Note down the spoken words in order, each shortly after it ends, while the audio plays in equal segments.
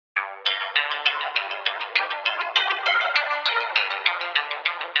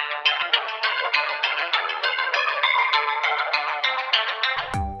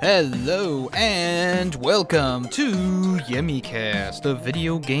Hello and welcome to YemmyCast, a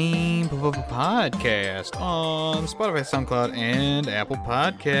video game podcast on Spotify, SoundCloud, and Apple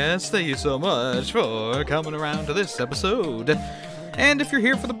Podcasts. Thank you so much for coming around to this episode. And if you're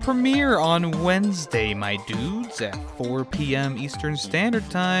here for the premiere on Wednesday, my dudes, at 4 p.m. Eastern Standard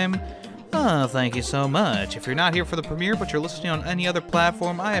Time, oh, thank you so much. If you're not here for the premiere, but you're listening on any other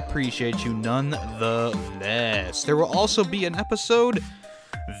platform, I appreciate you nonetheless. There will also be an episode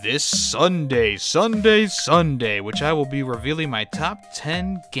this Sunday, which I will be revealing my top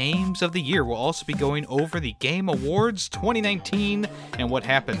 10 games of the year. We'll also be going over the Game Awards 2019 and what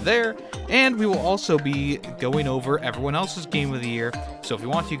happened there, and we will also be going over everyone else's Game of the Year. So if you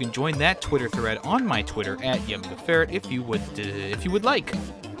want, you can join that Twitter thread on my Twitter at YemmytheFerret if you would like.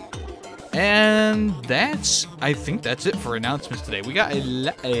 And I think that's it for announcements today. We got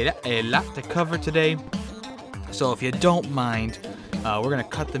a lot to cover today, so if you don't mind, we're going to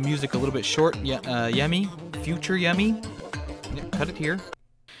cut the music a little bit short. Yemmy, future Yemmy, cut it here.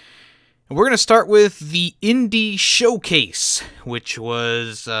 And we're going to start with the Indie Showcase, which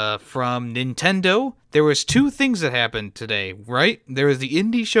was from Nintendo. There was two things that happened today, right? There was the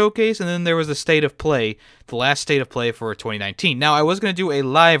Indie Showcase, and then there was the State of Play, the last State of Play for 2019. Now, I was going to do a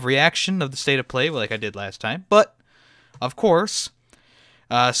live reaction of the State of Play like I did last time, but, of course,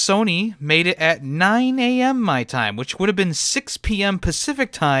 Sony made it at 9 a.m. my time, which would have been 6 p.m.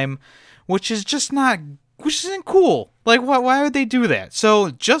 Pacific time, which isn't cool. Like, why would they do that?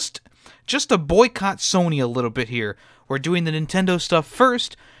 So, just to boycott Sony a little bit here. We're doing the Nintendo stuff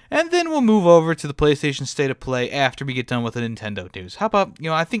first, and then we'll move over to the PlayStation State of Play after we get done with the Nintendo news. How about,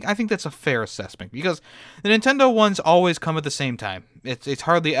 I think that's a fair assessment, because the Nintendo ones always come at the same time. It's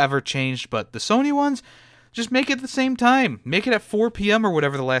hardly ever changed, but the Sony ones, just make it at the same time. Make it at 4 p.m. or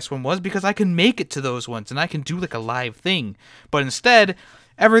whatever the last one was, because I can make it to those ones, and I can do like a live thing. But instead,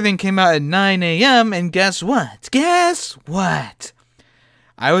 everything came out at 9 a.m., and guess what?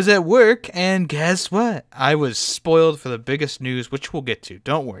 I was at work, and guess what? I was spoiled for the biggest news, which we'll get to.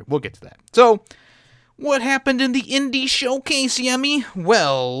 Don't worry, we'll get to that. So, what happened in the Indie Showcase, Yemmy?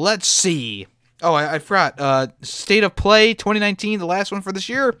 Well, let's see. Oh, I forgot. State of Play 2019, the last one for this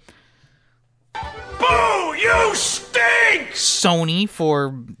year. Boo! You stink! Sony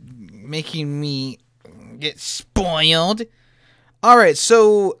for making me get spoiled. Alright,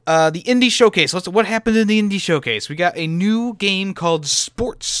 so, the Indie Showcase. What happened in the Indie Showcase? We got a new game called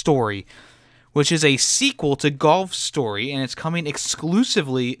Sports Story, which is a sequel to Golf Story, and it's coming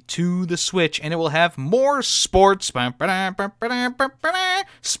exclusively to the Switch, and it will have more sports. Sports.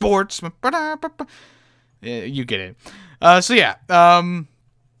 You get it. So yeah,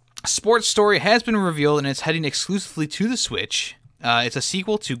 Sports Story has been revealed, and it's heading exclusively to the Switch. It's a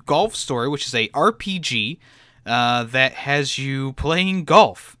sequel to Golf Story, which is a RPG that has you playing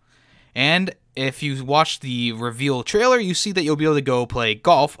golf. And if you watch the reveal trailer, you see that you'll be able to go play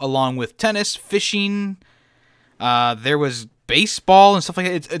golf along with tennis, fishing. There was baseball and stuff like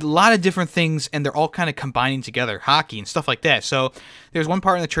that. It's a lot of different things, and they're all kind of combining together. Hockey and stuff like that. So there's one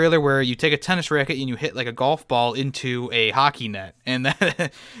part in the trailer where you take a tennis racket and you hit like a golf ball into a hockey net. And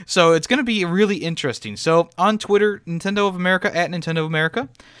so it's going to be really interesting. So on Twitter, Nintendo of America, at Nintendo of America,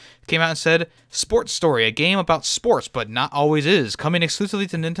 came out and said, Sports Story, a game about sports, but not always is, coming exclusively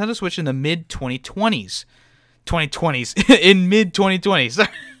to Nintendo Switch in the mid-2020s. In mid-2020s.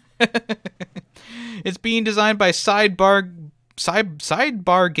 It's being designed by Sidebar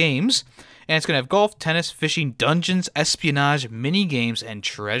Games, and it's going to have golf, tennis, fishing, dungeons, espionage, mini-games, and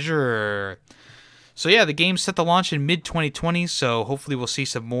treasure. So yeah, the game's set to launch in mid-2020, so hopefully we'll see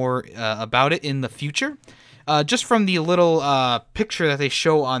some more about it in the future. Just from the little picture that they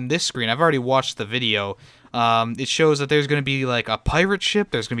show on this screen, I've already watched the video. It shows that there's going to be like a pirate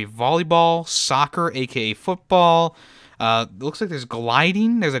ship, there's going to be volleyball, soccer, aka football. It looks like there's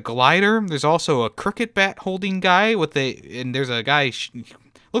gliding, there's a glider, there's also a cricket bat holding guy and there's a guy,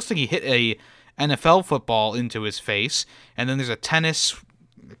 looks like he hit a NFL football into his face, and then there's a tennis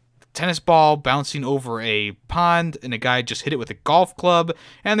ball bouncing over a pond, and a guy just hit it with a golf club,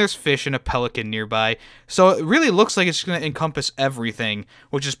 and there's fish and a pelican nearby. So it really looks like it's going to encompass everything,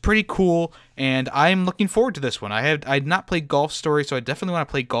 which is pretty cool, and I'm looking forward to this one. I'd not played Golf Story, so I definitely want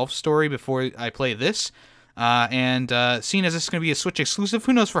to play Golf Story before I play this. And seeing as this is going to be a Switch exclusive,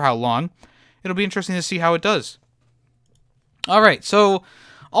 who knows for how long, it'll be interesting to see how it does. Alright, so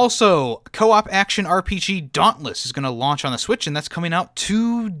also, co-op action RPG Dauntless is going to launch on the Switch, and that's coming out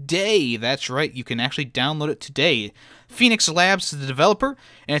today. That's right, you can actually download it today. Phoenix Labs is the developer,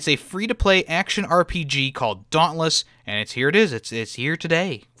 and it's a free-to-play action RPG called Dauntless, and here it is. It's here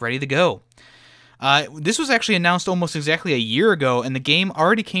today, ready to go. This was actually announced almost exactly a year ago, and the game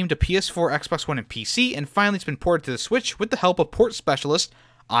already came to PS4, Xbox One, and PC, and finally it's been ported to the Switch with the help of port specialist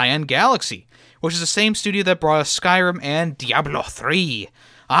Ion Galaxy, which is the same studio that brought us Skyrim and Diablo 3.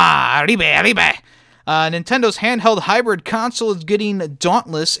 Arriba! Nintendo's handheld hybrid console is getting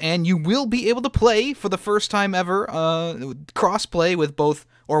Dauntless, and you will be able to play for the first time ever cross-play with both,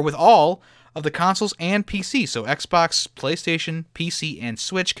 or with all, of the consoles and PC. So Xbox, PlayStation, PC, and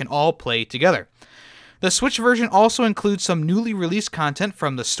Switch can all play together. The Switch version also includes some newly released content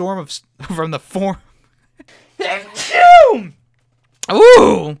from the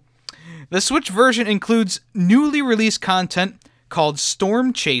Ooh! The Switch version includes newly released content called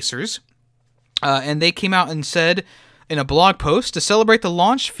Storm Chasers, and they came out and said in a blog post, to celebrate the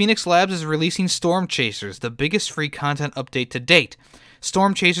launch, Phoenix Labs is releasing Storm Chasers, the biggest free content update to date.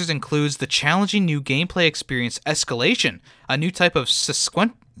 Storm Chasers includes the challenging new gameplay experience Escalation, a new type of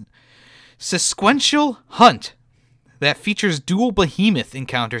sequential hunt that features dual behemoth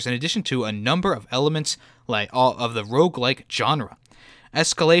encounters in addition to a number of elements of the roguelike genre.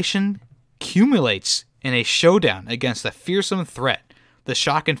 Escalation culminates in a showdown against a fearsome threat, the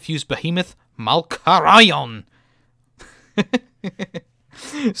shock-infused behemoth Malkarayon.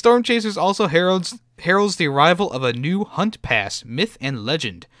 Storm Chasers also heralds the arrival of a new Hunt Pass, Myth and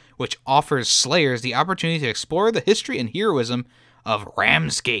Legend, which offers Slayers the opportunity to explore the history and heroism of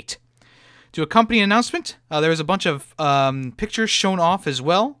Ramsgate. To accompany the announcement, there was a bunch of pictures shown off as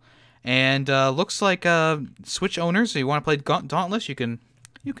well, and looks like Switch owners, if you want to play Dauntless, you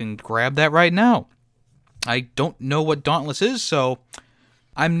can grab that right now. I don't know what Dauntless is, so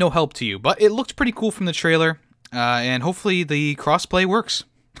I'm no help to you, but it looked pretty cool from the trailer, and hopefully the crossplay works.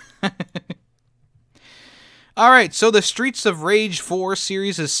 Alright, so the Streets of Rage 4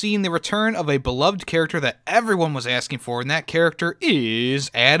 series has seen the return of a beloved character that everyone was asking for, and that character is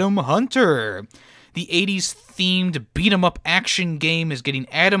Adam Hunter. The 80s-themed beat-em-up action game is getting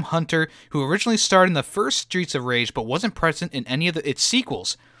Adam Hunter, who originally starred in the first Streets of Rage but wasn't present in any of its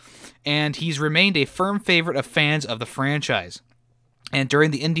sequels, and he's remained a firm favorite of fans of the franchise. And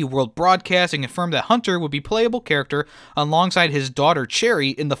during the Indie World broadcast, it confirmed that Hunter would be a playable character alongside his daughter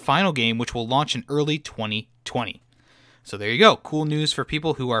Cherry in the final game, which will launch in early 2020. So there you go. Cool news for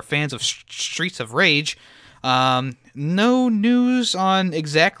people who are fans of Streets of Rage. No news on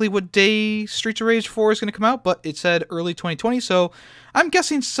exactly what day Streets of Rage 4 is going to come out, but it said early 2020, so I'm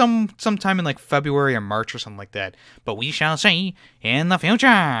guessing sometime in like February or March or something like that. But we shall see in the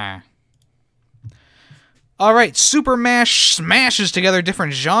future. Alright, SuperSmash smashes together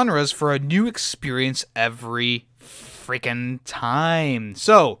different genres for a new experience every freaking time.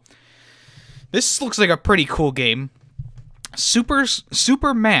 So, this looks like a pretty cool game.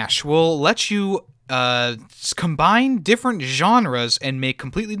 SuperSmash will let you combine different genres and make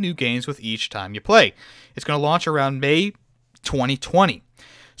completely new games with each time you play. It's going to launch around May 2020.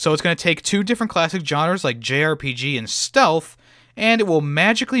 So it's going to take two different classic genres like JRPG and stealth, and it will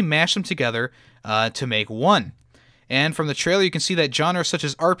magically mash them together to make one. And from the trailer, you can see that genres such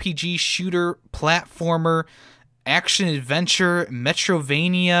as RPG, shooter, platformer, action-adventure,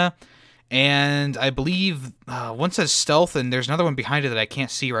 Metrovania, and I believe one says stealth, and there's another one behind it that I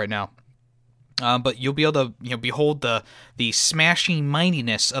can't see right now. But you'll be able to behold the smashing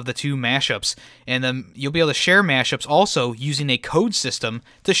mightiness of the two mashups, and then you'll be able to share mashups also using a code system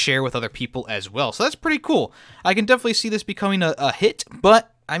to share with other people as well. So that's pretty cool. I can definitely see this becoming a hit,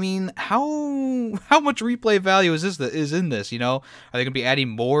 but I mean, how much replay value is in this? You know, are they going to be adding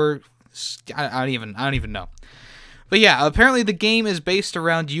more? I don't even know. But yeah, apparently the game is based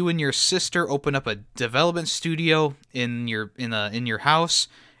around you and your sister open up a development studio in your house,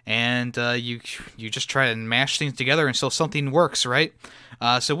 and you just try to mash things together until something works, right?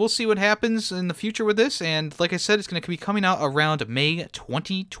 So we'll see what happens in the future with this, and like I said, it's going to be coming out around May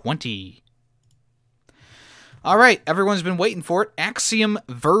 2020. Alright, everyone's been waiting for it. Axion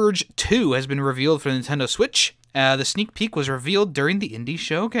Verge 2 has been revealed for the Nintendo Switch. The sneak peek was revealed during the Indie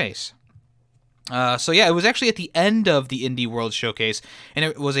Showcase. So yeah, it was actually at the end of the Indie World Showcase, and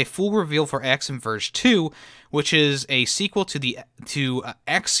it was a full reveal for Axion Verge 2, which is a sequel to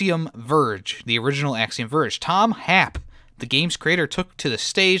Axion Verge, the original Axion Verge. Tom Happ, the game's creator, took to the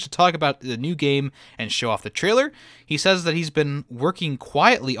stage to talk about the new game and show off the trailer. He says that he's been working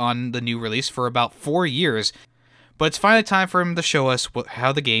quietly on the new release for about 4 years, but it's finally time for him to show us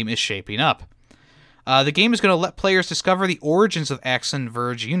how the game is shaping up. The game is going to let players discover the origins of Axion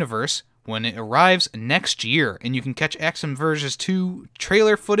Verge universe when it arrives next year, and you can catch Axion Verge's 2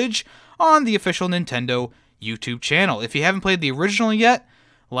 trailer footage on the official Nintendo YouTube channel. If you haven't played the original yet,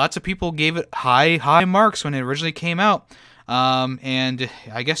 lots of people gave it high marks when it originally came out. And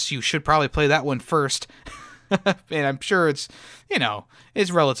I guess you should probably play that one first. And I'm sure it's,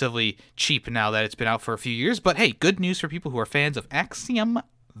 it's relatively cheap now that it's been out for a few years. But hey, good news for people who are fans of Axion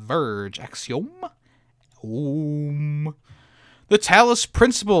Verge. Axiom? The Talos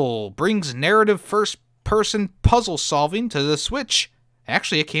Principle brings narrative first-person puzzle solving to the Switch.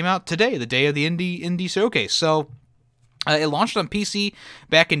 Actually, it came out today, the day of the Indie Showcase. So, it launched on PC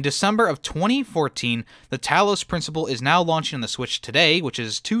back in December of 2014. The Talos Principle is now launching on the Switch today, which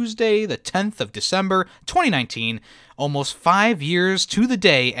is Tuesday, the 10th of December, 2019, almost 5 years to the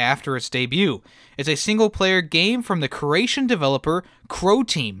day after its debut. It's a single-player game from the Croatian developer Crow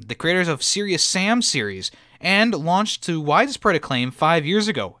Team, the creators of Fils-Aime series, and launched to widespread acclaim 5 years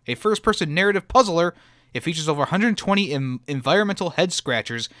ago. A first-person narrative puzzler, it features over 120 environmental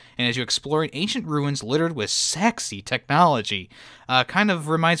head-scratchers, and as you explore ancient ruins littered with sexy technology. Kind of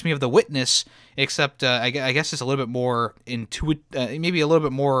reminds me of The Witness, except I guess it's a little bit more maybe a little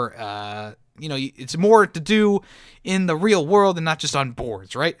bit more, it's more to do in the real world and not just on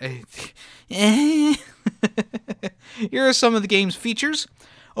boards, right? Here are some of the game's features.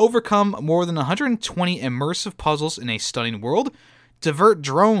 Overcome more than 120 immersive puzzles in a stunning world. Divert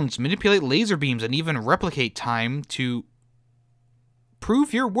drones, manipulate laser beams, and even replicate time to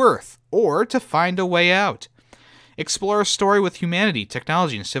prove your worth or to find a way out. Explore a story with humanity,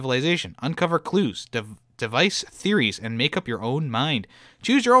 technology, and civilization. Uncover clues, devise theories, and make up your own mind.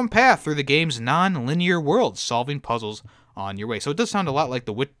 Choose your own path through the game's non-linear world, solving puzzles on your way. So it does sound a lot like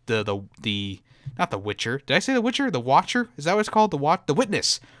not The Witcher. Did I say The Witcher? The Watcher? Is that what it's called? The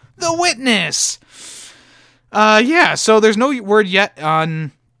Witness. The Witness! Yeah, so there's no word yet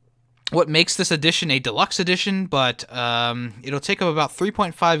on what makes this edition a deluxe edition, but it'll take up about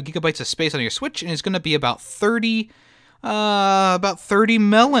 3.5 gigabytes of space on your Switch, and it's going to be about 30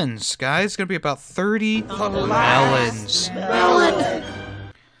 melons, guys. It's going to be about 30 melons.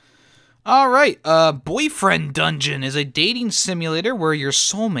 Alright, Boyfriend Dungeon is a dating simulator where your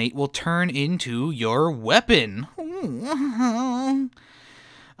soulmate will turn into your weapon.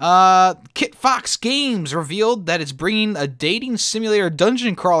 Kit Fox Games revealed that it's bringing a dating simulator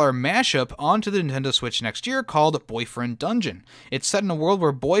dungeon crawler mashup onto the Nintendo Switch next year called Boyfriend Dungeon. It's set in a world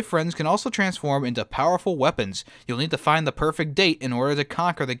where boyfriends can also transform into powerful weapons. You'll need to find the perfect date in order to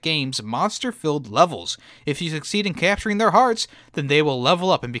conquer the game's monster-filled levels. If you succeed in capturing their hearts, then they will level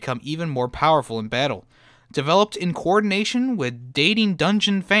up and become even more powerful in battle. Developed in coordination with dating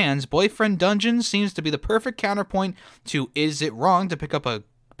dungeon fans, Boyfriend Dungeon seems to be the perfect counterpoint to Is It Wrong to pick up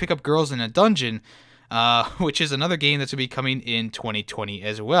girls in a dungeon, which is another game that's going to be coming in 2020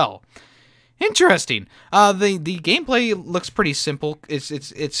 as well. Interesting. The gameplay looks pretty simple.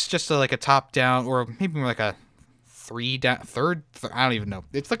 It's just like a top-down, or maybe more like a third. I don't even know.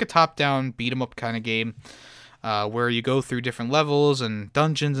 It's like a top-down beat-em-up kind of game, where you go through different levels and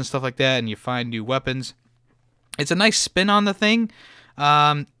dungeons and stuff like that, and you find new weapons. It's a nice spin on the thing.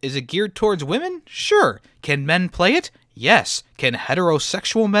 Is it geared towards women? Sure. Can men play it? Yes. Can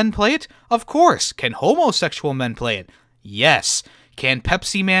heterosexual men play it? Of course. Can homosexual men play it? Yes. Can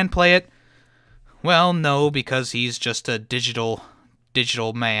Pepsi Man play it? Well, no, because he's just a digital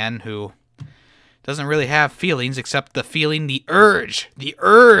man who doesn't really have feelings except the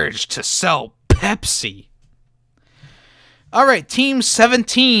urge to sell Pepsi. Alright, Team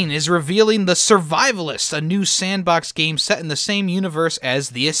 17 is revealing The Survialists, a new sandbox game set in the same universe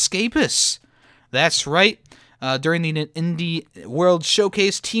as The Escapists. That's right. During the Indie World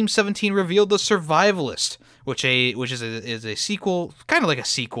Showcase, Team 17 revealed The Survivalist, which is a sequel, kind of like a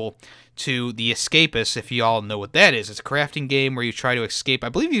sequel to The Escapists, if you all know what that is. It's a crafting game where you try to escape. I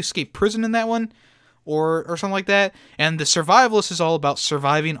believe you escape prison in that one, or something like that. And The Survivalist is all about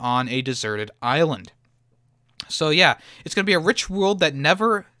surviving on a deserted island. So yeah, it's going to be a rich world that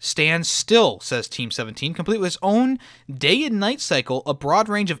never stands still, says Team 17, complete with its own day and night cycle, a broad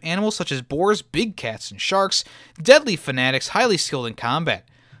range of animals such as boars, big cats, and sharks, deadly fanatics, highly skilled in combat.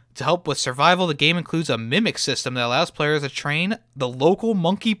 To help with survival, the game includes a mimic system that allows players to train the local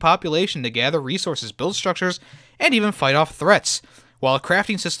monkey population to gather resources, build structures, and even fight off threats. While a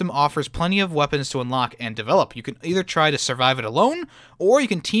crafting system offers plenty of weapons to unlock and develop, you can either try to survive it alone, or you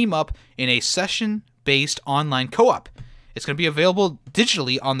can team up in a session-based online co-op. It's going to be available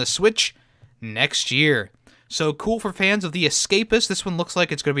digitally on the Switch next year. So cool for fans of The Escapist. This one looks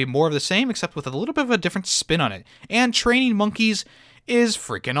like it's going to be more of the same, except with a little bit of a different spin on it. And training monkeys is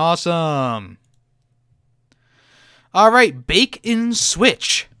freaking awesome. Alright, Bake-In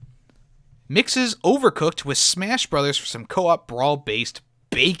Switch mixes Overcooked with Smash Brothers for some co-op brawl-based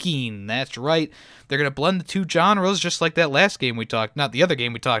baking. That's right. They're going to blend the two genres just like that last game we talked, not the other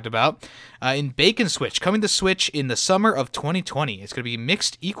game we talked about, in Bake and Switch, coming to Switch in the summer of 2020. It's going to be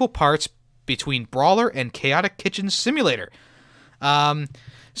mixed equal parts between Brawler and Chaotic Kitchen Simulator.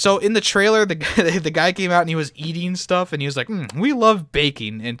 So in the trailer, the guy came out and he was eating stuff, and he was like, we love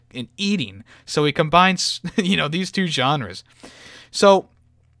baking and eating. So he combines, these two genres. So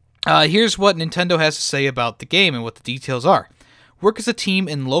here's what Nintendo has to say about the game and what the details are. Work as a team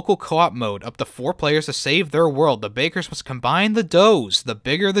in local co-op mode, up to 4 players to save their world. The bakers must combine the doughs. The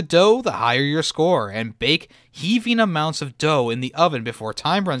bigger the dough, the higher your score, and bake heaving amounts of dough in the oven before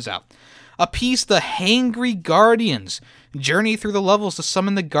time runs out. Appease the hangry guardians. Journey through the levels to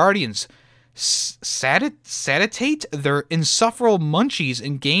summon the guardians. Satiate their insufferable munchies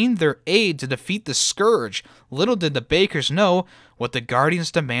and gain their aid to defeat the scourge. Little did the bakers know what the guardians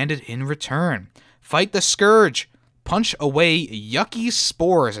demanded in return. Fight the scourge. Punch away yucky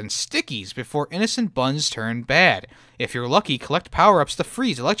spores and stickies before innocent buns turn bad. If you're lucky, collect power-ups to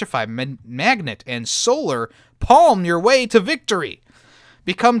freeze, electrify, magnet, and solar. Palm your way to victory.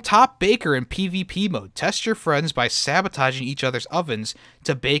 Become top baker in PvP mode. Test your friends by sabotaging each other's ovens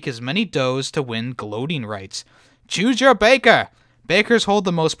to bake as many doughs to win gloating rights. Choose your baker. Bakers hold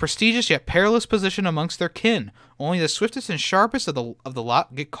the most prestigious yet perilous position amongst their kin. Only the swiftest and sharpest of the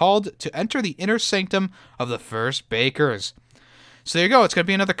lot get called to enter the inner sanctum of the first bakers. So there you go. It's going to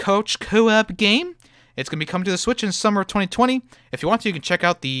be another co-op game. It's going to be coming to the Switch in summer of 2020. If you want to, you can check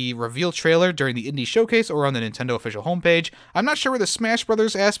out the reveal trailer during the Indie Showcase or on the Nintendo official homepage. I'm not sure where the Smash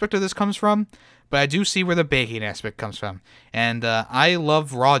Brothers aspect of this comes from, but I do see where the baking aspect comes from. And I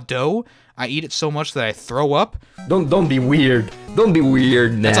love raw dough. I eat it so much that I throw up. Don't be weird. Don't be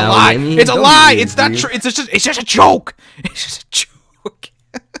weird now. It's a lie. Yemmy. It's a lie. It's not true. It's just a joke. It's just a joke.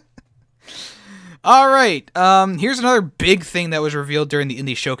 All right. Here's another big thing that was revealed during the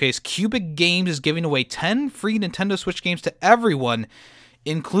Indie Showcase. QubicGames is giving away 10 free Nintendo Switch games to everyone,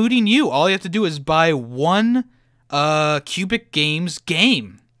 including you. All you have to do is buy one QubicGames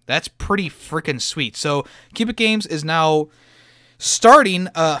game. That's pretty freaking sweet. So QubicGames is now starting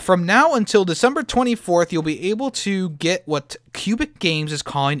from now until December 24th, you'll be able to get what QubicGames is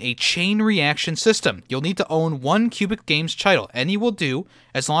calling a chain reaction system. You'll need to own one QubicGames title. Any will do,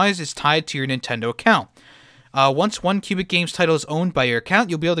 as long as it's tied to your Nintendo account. Once one QubicGames title is owned by your account,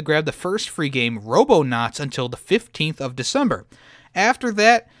 you'll be able to grab the first free game, Robonauts, until the 15th of December. After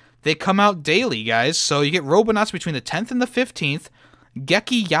that, they come out daily, guys. So you get Robonauts between the 10th and the 15th,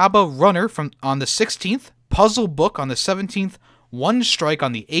 Geki Yaba Runner on the 16th, Puzzle Book on the 17th, One Strike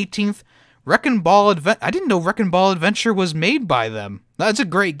on the 18th, Wrecking Ball Adventure. I didn't know Wrecking Ball Adventure was made by them. That's a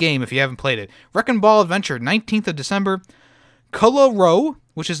great game if you haven't played it. Wrecking Ball Adventure, 19th of December. Color Row,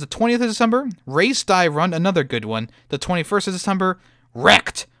 which is the 20th of December. Race Die Run, another good one, the 21st of December.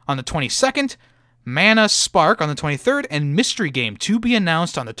 Wrecked on the 22nd. Mana Spark on the 23rd. And Mystery Game to be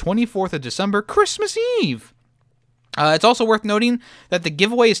announced on the 24th of December, Christmas Eve. It's also worth noting that the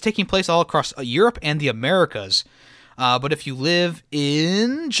giveaway is taking place all across Europe and the Americas. But if you live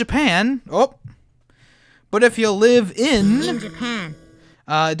in Japan, Japan,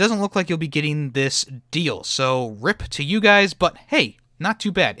 it doesn't look like you'll be getting this deal. So rip to you guys, but hey, not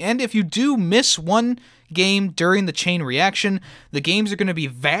too bad. And if you do miss one game during the chain reaction, the games are going to be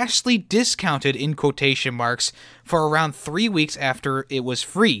vastly discounted in quotation marks for around 3 weeks after it was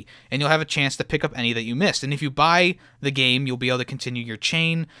free, and you'll have a chance to pick up any that you missed. And if you buy the game, you'll be able to continue your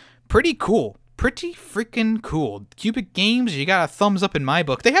chain. Pretty cool. Pretty freaking cool. QubicGames, you got a thumbs up in my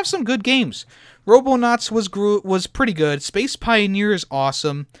book. They have some good games. Robonauts was pretty good. Space Pioneer is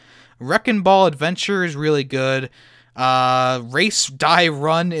awesome. Wrecking Ball Adventure is really good. Race Die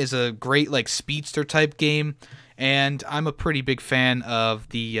Run is a great speedster type game, and I'm a pretty big fan of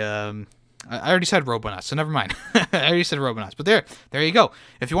the I already said Robonauts, so never mind. I already said Robonauts, but there you go.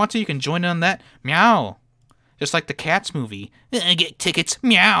 If you want to, you can join in on that. Meow. Just like the Cats movie. I get tickets.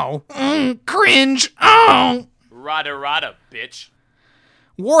 Meow. Cringe. Oh. Rada, bitch.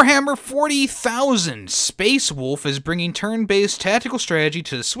 Warhammer 40,000 Space Wolf is bringing turn-based tactical strategy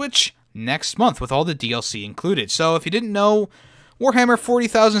to the Switch next month with all the DLC included. So if you didn't know, Warhammer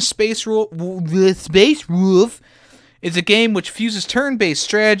 40,000 Space Wolf is a game which fuses turn-based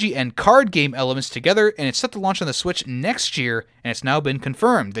strategy and card game elements together, and it's set to launch on the Switch next year, and it's now been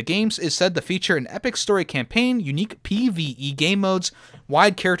confirmed. The game is said to feature an epic story campaign, unique PvE game modes,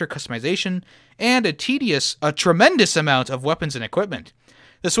 wide character customization, and a tremendous amount of weapons and equipment.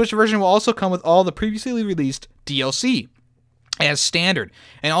 The Switch version will also come with all the previously released DLC as standard,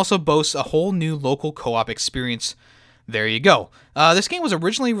 and also boasts a whole new local co-op experience There you go. This game was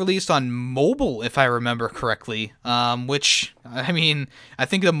originally released on mobile, if I remember correctly, which, I mean, I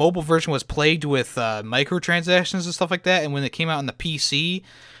think the mobile version was plagued with microtransactions and stuff like that, and when it came out on the PC,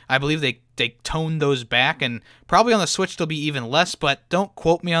 I believe they toned those back, and probably on the Switch there'll be even less, but don't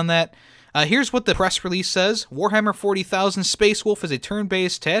quote me on that. Here's what the press release says. Warhammer 40,000 Space Wolf is a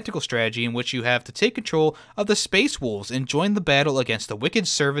turn-based tactical strategy in which you have to take control of the Space Wolves and join the battle against the wicked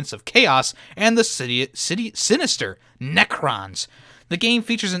servants of Chaos and the sinister Necrons. The game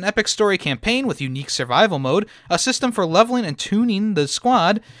features an epic story campaign with unique survival mode, a system for leveling and tuning the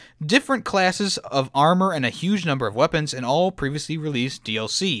squad, different classes of armor, and a huge number of weapons, and all previously released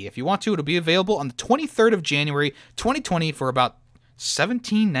DLC. If you want to, it'll be available on the 23rd of January, 2020 for about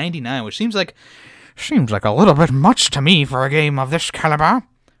 $17.99, which seems like a little bit much to me for a game of this caliber.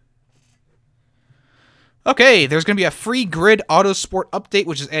 Okay, there's going to be a free Grid Autosport update,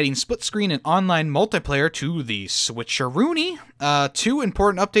 which is adding split screen and online multiplayer to the Switcheroony. Two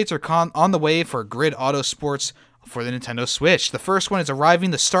important updates are on the way for Grid Autosports for the Nintendo Switch. The first one is arriving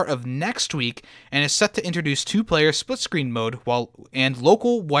the start of next week and is set to introduce two-player split screen mode and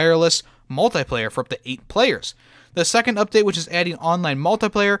local wireless multiplayer for up to 8 players. The second update, which is adding online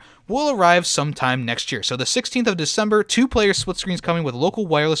multiplayer, will arrive sometime next year. So the 16th of December, 2-player split screens coming with local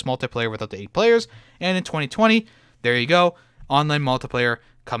wireless multiplayer with up to 8 players. And in 2020, there you go, online multiplayer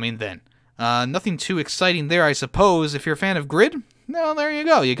coming then. Nothing too exciting there, I suppose. If you're a fan of Grid, well, there you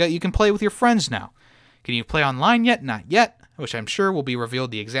go. You can play with your friends now. Can you play online yet? Not yet, which I'm sure will be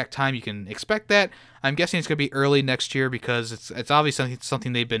revealed the exact time you can expect that. I'm guessing it's going to be early next year because it's obviously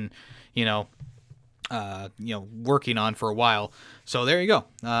something they've been, working on for a while. So there you go.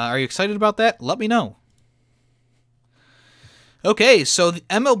 Are you excited about that? Let me know. Okay, so the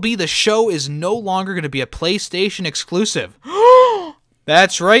MLB The Show is no longer going to be a PlayStation exclusive.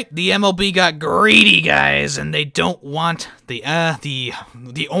 That's right, the MLB got greedy, guys, and they don't want the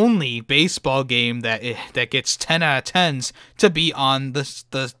only baseball game that gets 10 out of 10s to be on the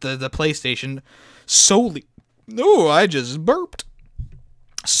PlayStation solely. Oh, I just burped.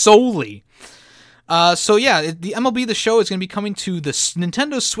 Solely. So yeah, the MLB The Show is going to be coming to the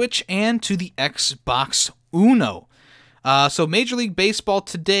Nintendo Switch and to the Xbox Uno. So Major League Baseball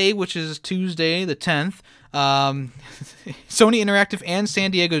today, which is Tuesday the 10th, Sony Interactive and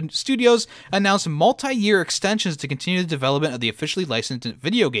San Diego Studios announced multi-year extensions to continue the development of the officially licensed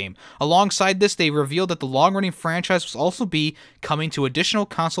video game. Alongside this, they revealed that the long-running franchise will also be coming to additional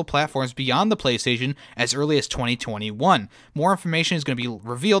console platforms beyond the PlayStation as early as 2021. More information is going to be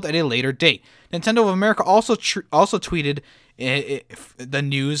revealed at a later date. Nintendo of America also tweeted the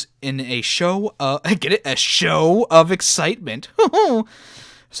news in a show, a show of excitement.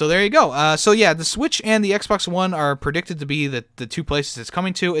 So there you go. So yeah, the Switch and the Xbox One are predicted to be the two places it's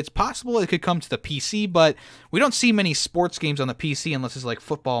coming to. It's possible it could come to the PC, but we don't see many sports games on the PC unless it's like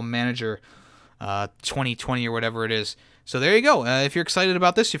Football Manager 2020 or whatever it is. So there you go. If you're excited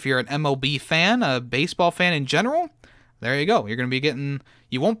about this, if you're an MLB fan, a baseball fan in general, there you go. You're going to be getting.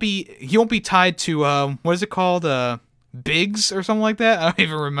 You won't be tied to what is it called? Biggs or something like that. I don't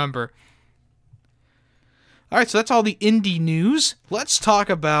even remember. All right, so that's all the indie news. Let's talk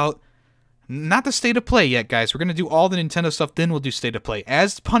about not the state of play yet, guys. We're going to do all the Nintendo stuff, then we'll do state of play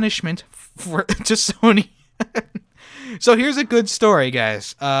as punishment to Sony. So here's a good story,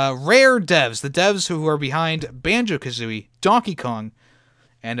 guys. Rare devs, the devs who are behind Banjo-Kazooie, Donkey Kong,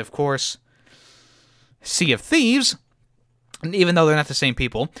 and of course, Sea of Thieves, even though they're not the same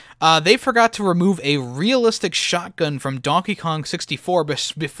people, they forgot to remove a realistic shotgun from Donkey Kong 64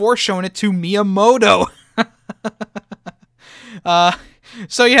 before showing it to Miyamoto.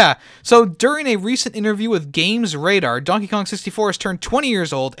 So during a recent interview with Games Radar, Donkey Kong 64 has turned 20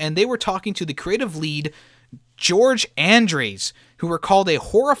 years old, and they were talking to the creative lead, George Andres, who recalled a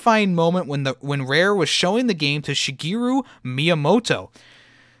horrifying moment when Rare was showing the game to Shigeru Miyamoto.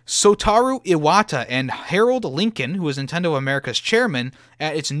 Sotaru Iwata and Harold Lincoln, who is Nintendo America's chairman,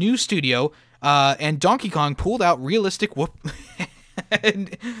 at its new studio, and Donkey Kong pulled out realistic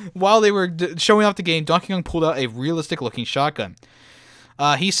and while they were showing off the game, Donkey Kong pulled out a realistic-looking shotgun.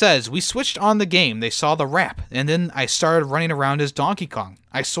 He says, "We switched on the game, they saw the rap, and then I started running around as Donkey Kong.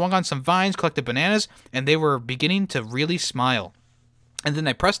 I swung on some vines, collected bananas, and they were beginning to really smile. And then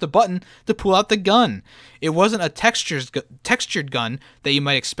I pressed a button to pull out the gun. It wasn't a textured gun that you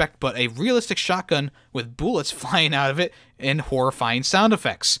might expect, but a realistic shotgun with bullets flying out of it and horrifying sound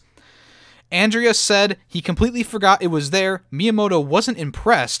effects." Andrea said he completely forgot it was there. Miyamoto wasn't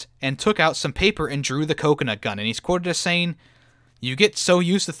impressed and took out some paper and drew the coconut gun. And he's quoted as saying, "You get so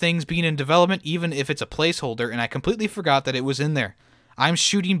used to things being in development, even if it's a placeholder, and I completely forgot that it was in there. I'm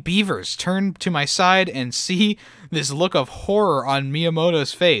shooting beavers, turn to my side and see this look of horror on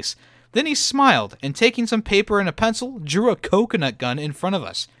Miyamoto's face. Then he smiled, and taking some paper and a pencil, drew a coconut gun in front of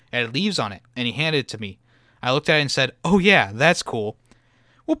us. It had leaves on it, and he handed it to me. I looked at it and said, "Oh yeah, that's cool.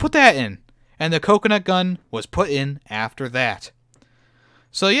 We'll put that in." And the coconut gun was put in after that.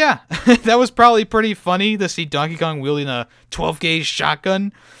 So yeah, that was probably pretty funny to see Donkey Kong wielding a 12-gauge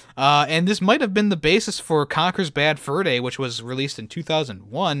shotgun. And this might have been the basis for Conker's Bad Fur Day, which was released in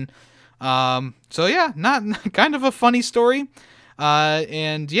 2001. So yeah, not kind of a funny story.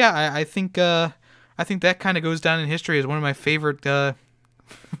 And yeah, I think that kind of goes down in history as one of my favorite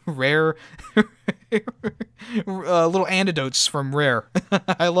rare little anecdotes from Rare.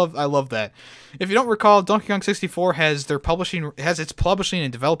 I love that. If you don't recall, Donkey Kong 64 has its publishing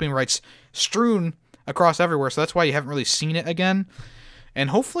and developing rights strewn across everywhere, so that's why you haven't really seen it again. And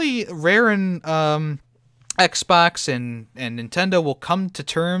hopefully Rare and Xbox and Nintendo will come to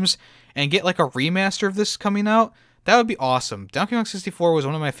terms and get like a remaster of this coming out. That would be awesome. Donkey Kong 64 was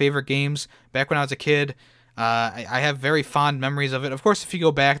one of my favorite games back when I was a kid. I have very fond memories of it. Of course, if you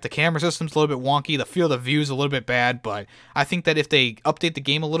go back, the camera system's a little bit wonky, the field of view's a little bit bad, but I think that if they update the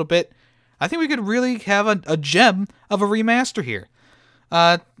game a little bit, I think we could really have a gem of a remaster here.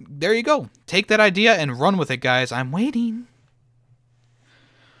 There you go. Take that idea and run with it, guys. I'm waiting.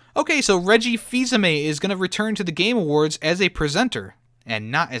 Okay, so Reggie Fils-Aime is going to return to the Game Awards as a presenter, and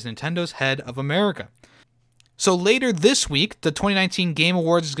not as Nintendo's head of America. So later this week, the 2019 Game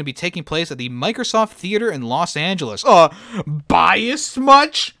Awards is going to be taking place at the Microsoft Theater in Los Angeles. Biased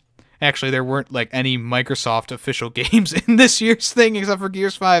much? Actually, there weren't like any Microsoft official games in this year's thing except for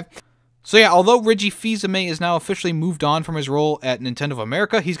Gears 5. So yeah, although Reggie Fils-Aime is now officially moved on from his role at Nintendo of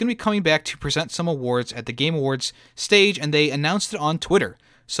America, he's going to be coming back to present some awards at the Game Awards stage, and they announced it on Twitter.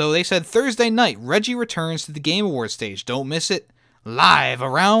 So they said Thursday night, Reggie returns to the Game Awards stage. Don't miss it. Live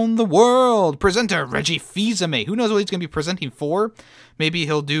around the world, presenter Reggie Fils-Aime. Who knows what he's going to be presenting for? Maybe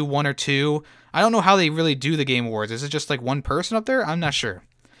he'll do one or two. I don't know how they really do the Game Awards. Is it just like one person up there? I'm not sure.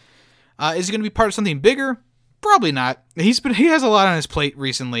 Is he going to be part of something bigger? Probably not. He has a lot on his plate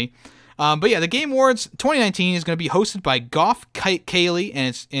recently. But yeah, the Game Awards 2019 is going to be hosted by Goff Cayley, and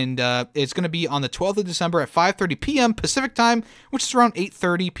it's going to be on the 12th of December at 5:30 p.m. Pacific time, which is around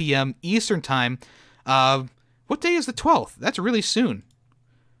 8:30 p.m. Eastern time. What day is the 12th? That's really soon.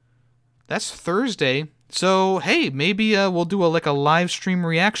 That's Thursday. So, hey, maybe we'll do a live stream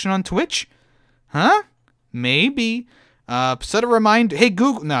reaction on Twitch? Huh? Maybe. Set a reminder. Hey,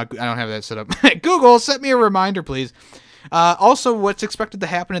 Google. No, I don't have that set up. Google, set me a reminder, please. Also, what's expected to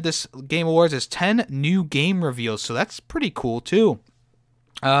happen at this Game Awards is 10 new game reveals, so that's pretty cool, too.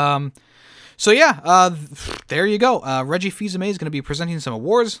 So yeah, there you go. Reggie Fils-Aime is going to be presenting some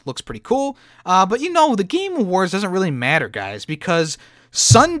awards. Looks pretty cool. But you know, the Game Awards doesn't really matter, guys, because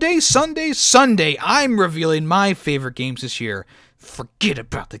Sunday, I'm revealing my favorite games this year. Forget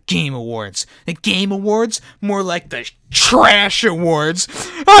about the Game Awards. The Game Awards? More like the Trash Awards.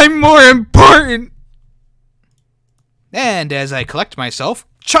 I'm more important. And as I collect myself,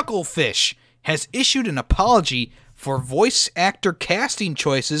 Chucklefish has issued an apology for voice actor casting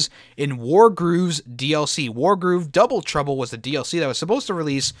choices in Wargroove's DLC. Wargroove Double Trouble was the DLC that was supposed to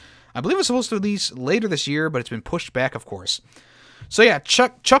release, I believe it was supposed to release later this year, but it's been pushed back, of course. So yeah,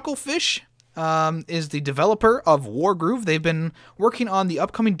 Chucklefish is the developer of Wargroove. They've been working on the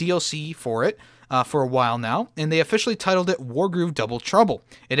upcoming DLC for it for a while now, and they officially titled it Wargroove Double Trouble.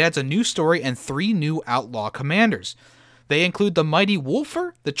 It adds a new story and 3 new outlaw commanders. They include the mighty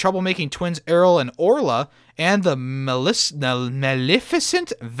Wolfer, the troublemaking twins Errol and Orla, and the maleficent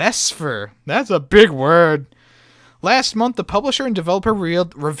Vesper. That's a big word. Last month, the publisher and developer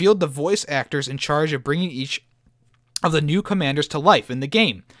revealed the voice actors in charge of bringing each of the new commanders to life in the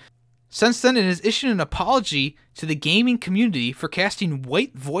game. Since then, it has issued an apology to the gaming community for casting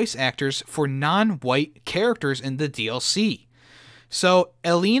white voice actors for non-white characters in the DLC. So,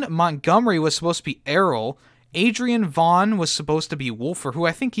 Eileen Montgomery was supposed to be Errol, Adrian Vaughn was supposed to be Wolfer, who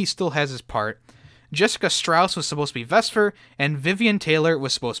I think he still has his part. Jessica Strauss was supposed to be Vesper, and Vivian Taylor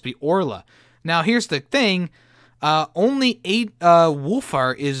was supposed to be Orla. Now, here's the thing. Only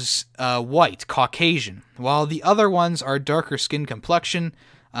Wolfar is white, Caucasian, while the other ones are darker skin complexion,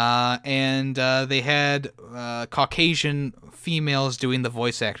 and they had Caucasian females doing the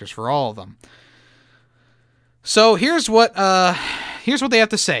voice actors for all of them. So here's what they have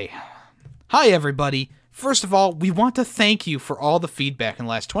to say. Hi, everybody. First of all, we want to thank you for all the feedback in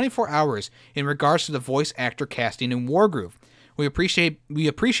the last 24 hours in regards to the voice actor casting in Wargroove. We appreciate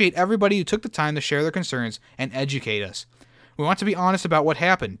everybody who took the time to share their concerns and educate us. We want to be honest about what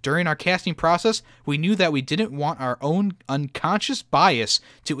happened. During our casting process, we knew that we didn't want our own unconscious bias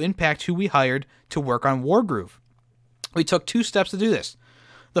to impact who we hired to work on Wargroove. We took 2 steps to do this.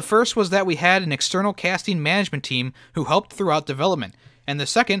 The first was that we had an external casting management team who helped throughout development, and the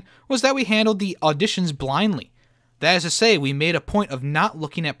second was that we handled the auditions blindly. That is to say, we made a point of not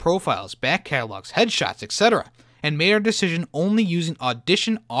looking at profiles, back catalogs, headshots, etc., and made our decision only using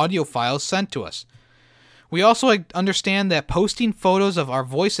audition audio files sent to us. We also understand that posting photos of our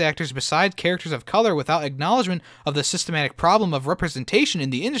voice actors beside characters of color without acknowledgement of the systematic problem of representation in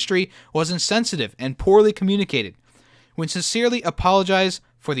the industry was insensitive and poorly communicated. We sincerely apologize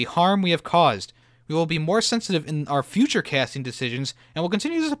for the harm we have caused. We will be more sensitive in our future casting decisions and will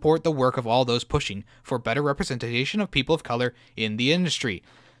continue to support the work of all those pushing for better representation of people of color in the industry.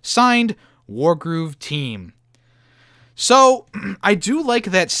 Signed, Wargroove Team. So, I do like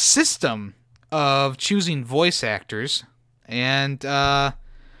that system of choosing voice actors, and I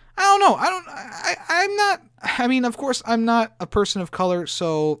don't know. I'm not. I mean, of course, I'm not a person of color,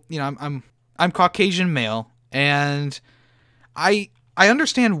 so you know, I'm Caucasian male, and I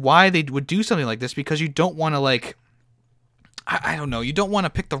understand why they would do something like this, because you don't want to, like, I don't know, you don't want to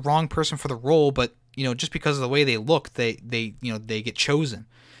pick the wrong person for the role, but you know, just because of the way they look, they get chosen.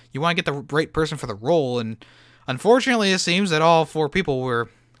 You want to get the right person for the role, and unfortunately, it seems that all 4 people were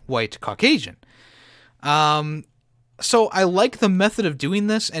white Caucasian. So I like the method of doing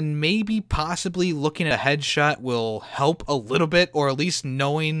this, and maybe possibly looking at a headshot will help a little bit, or at least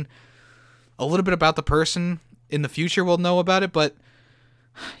knowing a little bit about the person in the future will know about it. But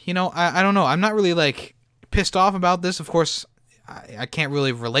you know, I don't know. I'm not really like pissed off about this. Of course, I can't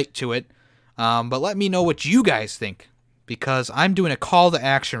really relate to it. But let me know what you guys think, because I'm doing a call to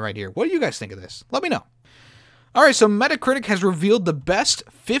action right here. What do you guys think of this? Let me know. Alright, so Metacritic has revealed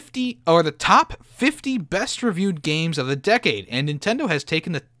the top 50 best reviewed games of the decade, and Nintendo has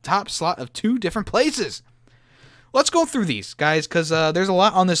taken the top slot of 2 different places. Let's go through these, guys, because there's a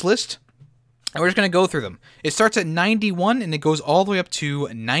lot on this list, and we're just going to go through them. It starts at 91, and it goes all the way up to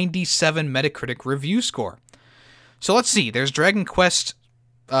 97 Metacritic review score. So let's see, there's Dragon Quest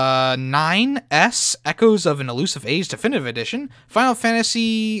 9S, Echoes of an Elusive Age Definitive Edition, Final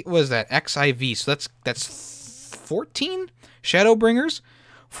Fantasy, what is that, XIV, so that's 14? Shadowbringers,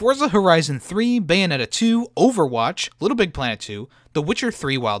 Forza Horizon 3, Bayonetta 2, Overwatch, Little Big Planet 2, The Witcher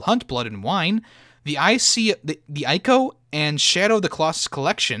 3 Wild Hunt, Blood and Wine, the Ico and Shadow of the Colossus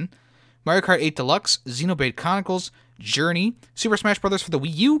Collection, Mario Kart 8 Deluxe, Xenoblade Chronicles, Journey, Super Smash Bros. For the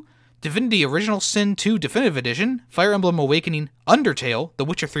Wii U, Divinity Original Sin 2 Definitive Edition, Fire Emblem Awakening, Undertale, The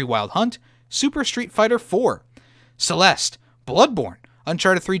Witcher 3 Wild Hunt, Super Street Fighter 4, Celeste, Bloodborne,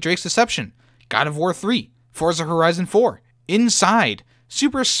 Uncharted 3 Drake's Deception, God of War 3, Forza Horizon 4, Inside,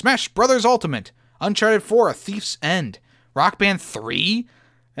 Super Smash Bros. Ultimate, Uncharted 4 A Thief's End, Rock Band 3.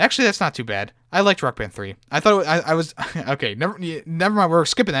 Actually, that's not too bad. I liked Rock Band 3. I thought I was okay. Never mind. We're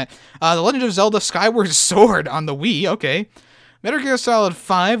skipping that. The Legend of Zelda: Skyward Sword on the Wii. Okay. Metal Gear Solid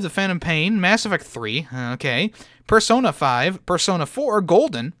 5: The Phantom Pain, Mass Effect 3. Okay. Persona 5, Persona 4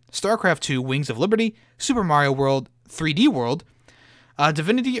 Golden, StarCraft 2 Wings of Liberty, Super Mario World 3D World,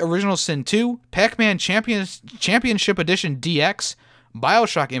 Divinity Original Sin 2, Pac-Man Championship Edition DX,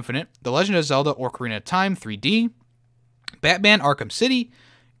 BioShock Infinite, The Legend of Zelda: Ocarina of Time 3D, Batman Arkham City,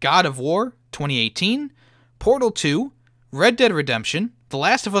 God of War 2018, Portal 2, Red Dead Redemption, The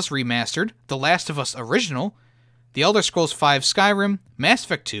Last of Us Remastered, The Last of Us Original, The Elder Scrolls V Skyrim, Mass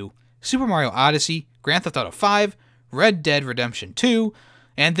Effect 2, Super Mario Odyssey, Grand Theft Auto 5, Red Dead Redemption 2,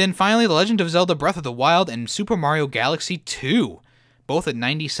 and then finally The Legend of Zelda Breath of the Wild and Super Mario Galaxy 2. Both at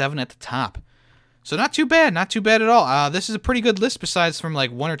 97 at the top. So not too bad at all. This is a pretty good list besides from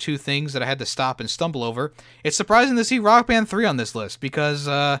like 1 or 2 things that I had to stop and stumble over. It's surprising to see Rock Band 3 on this list because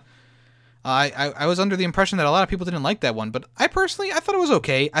I was under the impression that a lot of people didn't like that one, but I thought it was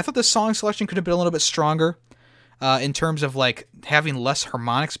okay. I thought the song selection could have been a little bit stronger in terms of like having less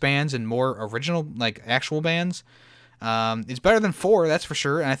harmonics bands and more original like actual bands. It's better than 4, that's for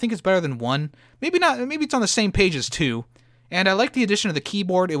sure, and I think it's better than 1. Maybe not. Maybe it's on the same page as 2. And I liked the addition of the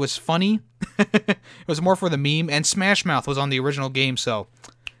keyboard. It was funny. It was more for the meme. And Smash Mouth was on the original game, so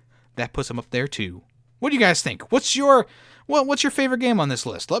that puts him up there too. What do you guys think? What's your favorite game on this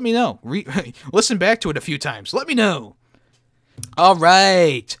list? Let me know. Listen back to it a few times. Let me know. All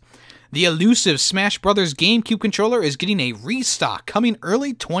right. The elusive Smash Bros. GameCube Controller is getting a restock coming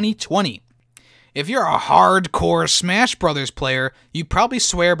early 2020. If you're a hardcore Smash Bros. Player, you probably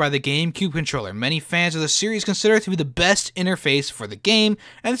swear by the GameCube Controller. Many fans of the series consider it to be the best interface for the game,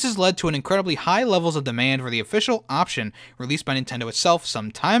 and this has led to an incredibly high levels of demand for the official option released by Nintendo itself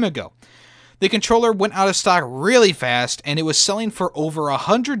some time ago. The controller went out of stock really fast, and it was selling for over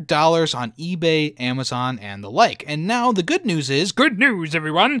 $100 on eBay, Amazon, and the like. And now the good news is, good news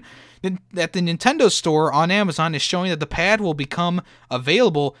everyone, that the Nintendo store on Amazon is showing that the pad will become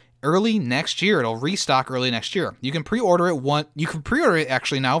available early next year. It'll restock early next year. You can pre-order it You can pre-order it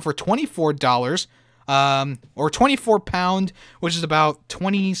actually now for $24, or £24, which is about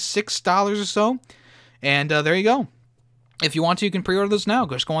 $26 or so. And there you go. If you want to, you can pre-order those now.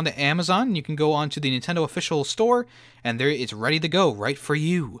 Just go on to Amazon, and you can go onto the Nintendo official store, and there it's ready to go, right for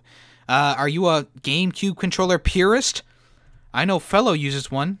you. Are you a GameCube controller purist? I know Fellow uses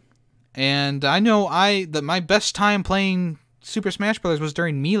one, and I know my best time playing Super Smash Bros. Was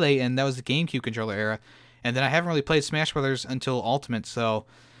during Melee, and that was the GameCube controller era. And then I haven't really played Smash Bros. Until Ultimate, so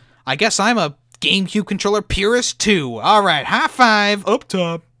I guess I'm a GameCube controller purist too. All right, high five up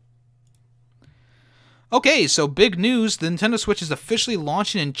top. Okay, so big news, the Nintendo Switch is officially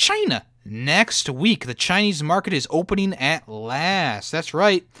launching in China next week. The Chinese market is opening at last. That's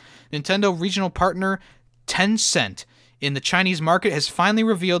right. Nintendo regional partner Tencent in the Chinese market has finally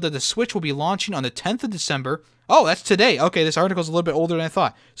revealed that the Switch will be launching on the 10th of December. Oh, that's today. Okay, this article's a little bit older than I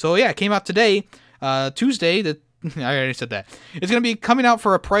thought. So yeah, it came out today, Tuesday. I already said that. It's going to be coming out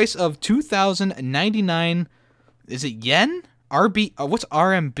for a price of 2,099. Is it yen? RB? What's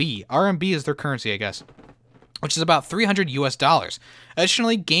RMB? RMB is their currency, I guess, which is about $300 US.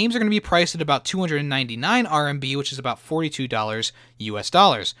 Additionally, games are going to be priced at about 299 RMB, which is about $42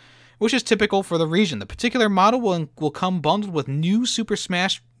 US, which is typical for the region. The particular model will come bundled with new Super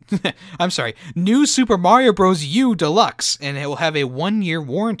Mario Bros. U Deluxe, and it will have a 1-year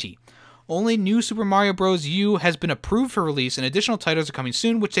warranty. Only new Super Mario Bros. U has been approved for release, and additional titles are coming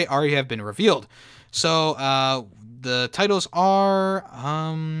soon, which they already have been revealed. So, the titles are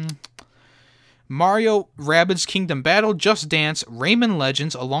Mario Rabbids Kingdom Battle, Just Dance, Rayman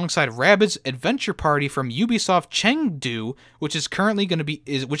Legends, alongside Rabbids Adventure Party from Ubisoft Chengdu, which is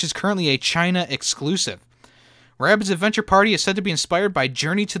currently a China exclusive. Rabbids Adventure Party is said to be inspired by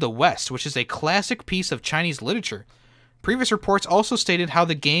Journey to the West, which is a classic piece of Chinese literature. Previous reports also stated how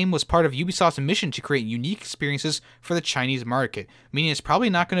the game was part of Ubisoft's mission to create unique experiences for the Chinese market, meaning it's probably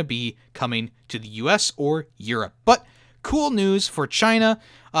not going to be coming to the US or Europe. But cool news for China.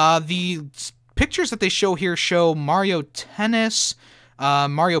 The pictures that they show here show Mario Tennis,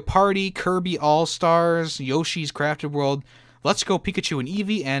 Mario Party, Kirby All-Stars, Yoshi's Crafted World, Let's Go Pikachu and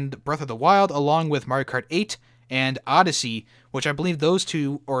Eevee, and Breath of the Wild, along with Mario Kart 8 and Odyssey, which I believe those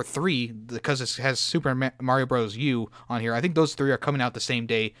 2 or 3, because it has Super Mario Bros. U on here, I think those 3 are coming out the same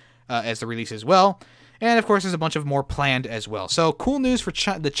day as the release as well. And of course, there's a bunch of more planned as well. So cool news for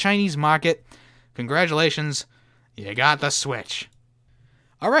the Chinese market. Congratulations, you got the Switch.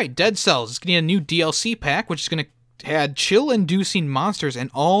 Alright, Dead Cells is getting a new DLC pack, which is going to add chill-inducing monsters and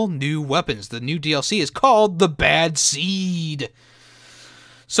all new weapons. The new DLC is called The Bad Seed.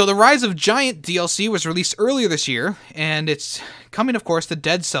 So the Rise of Giant DLC was released earlier this year, and it's coming, of course, to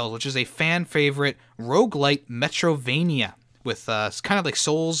Dead Cells, which is a fan-favorite roguelite Metrovania with kind of like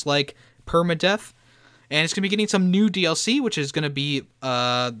Souls-like permadeath. And it's going to be getting some new DLC, which is going to be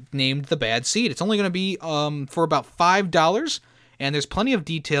named The Bad Seed. It's only going to be for about $5, and there's plenty of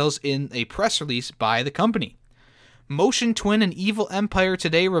details in a press release by the company. Motion Twin and Evil Empire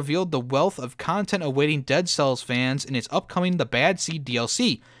today revealed the wealth of content awaiting Dead Cells fans in its upcoming The Bad Seed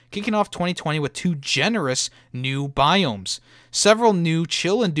DLC, kicking off 2020 with 2 generous new biomes, several new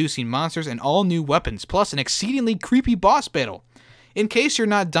chill-inducing monsters, and all new weapons, plus an exceedingly creepy boss battle. In case you're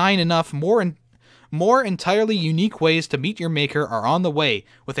not dying enough, more entirely unique ways to meet your maker are on the way,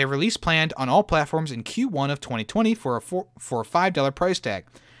 with a release planned on all platforms in Q1 of 2020 for a $5 price tag.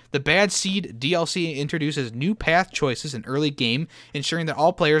 The Bad Seed DLC introduces new path choices in early game, ensuring that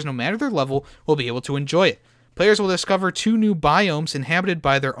all players, no matter their level, will be able to enjoy it. Players will discover 2 new biomes inhabited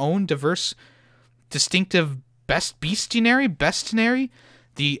by their own diverse, distinctive bestiary,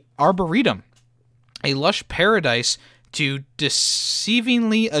 the Arboretum, a lush paradise to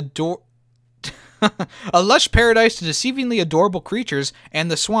deceivingly adorable creatures, and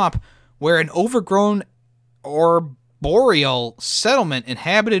the Swamp, where an overgrown arboreal settlement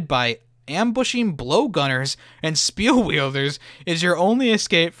inhabited by ambushing blowgunners and spiel wielders is your only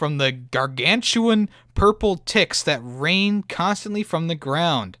escape from the gargantuan purple ticks that rain constantly from the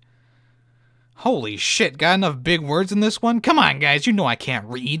ground. Holy shit, got enough big words in this one? Come on, guys, you know I can't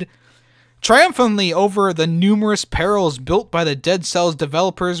read. Triumphantly over the numerous perils built by the Dead Cells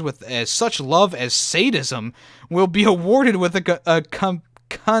developers with as such love as sadism, will be awarded with a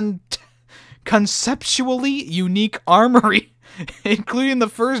conceptually unique armory including the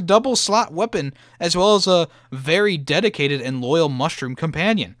first double-slot weapon, as well as a very dedicated and loyal mushroom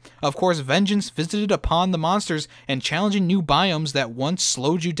companion. Of course, vengeance visited upon the monsters and challenging new biomes that once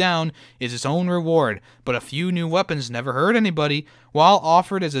slowed you down is its own reward, but a few new weapons never hurt anybody. While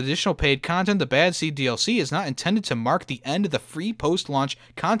offered as additional paid content, the Bad Seed DLC is not intended to mark the end of the free post-launch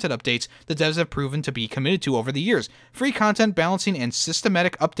content updates the devs have proven to be committed to over the years. Free content balancing and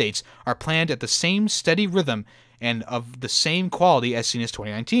systematic updates are planned at the same steady rhythm and of the same quality as seen as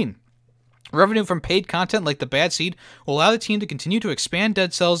 2019. Revenue from paid content like the Bad Seed will allow the team to continue to expand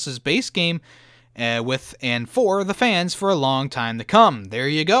Dead Cells' base game with and for the fans for a long time to come. There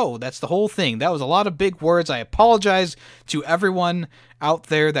you go. That's the whole thing. That was a lot of big words. I apologize to everyone out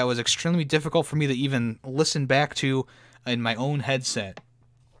there. That was extremely difficult for me to even listen back to in my own headset.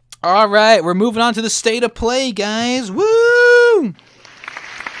 All right, we're moving on to the state of play, guys. Woo!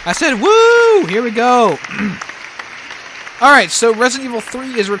 I said woo! Here we go. Alright, so Resident Evil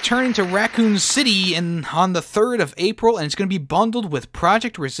 3 is returning to Raccoon City on the 3rd of April, and it's going to be bundled with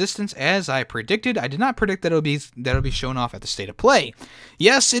Project Resistance as I predicted. I did not predict that it'll be shown off at the State of Play.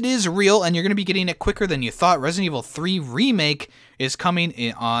 Yes, it is real, and you're going to be getting it quicker than you thought. Resident Evil 3 Remake is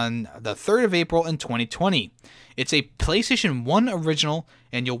coming on the 3rd of April in 2020. It's a PlayStation 1 original,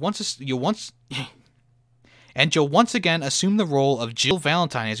 and you'll once again assume the role of Jill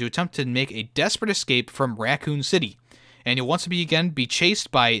Valentine as you attempt to make a desperate escape from Raccoon City. And you'll once again be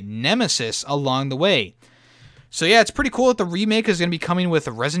chased by Nemesis along the way. So yeah, it's pretty cool that the remake is going to be coming with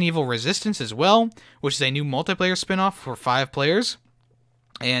Resident Evil Resistance as well, which is a new multiplayer spin-off for 5 players.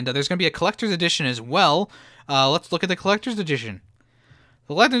 And there's going to be a collector's edition as well. Let's look at the collector's edition.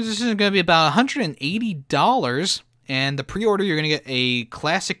 The collector's edition is going to be about $180, and the pre-order you're going to get a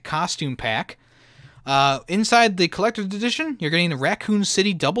classic costume pack. Inside the collector's edition, you're getting the Raccoon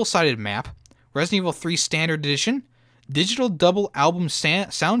City double-sided map, Resident Evil 3 Standard Edition, digital double album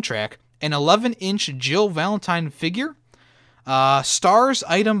soundtrack, an 11-inch Jill Valentine figure, stars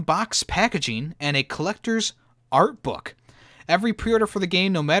item box packaging, and a collector's art book. Every pre-order for the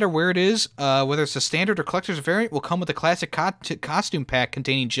game, no matter where it is, whether it's a standard or collector's variant, will come with a classic costume pack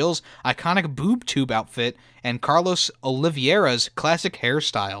containing Jill's iconic boob tube outfit and Carlos Oliveira's classic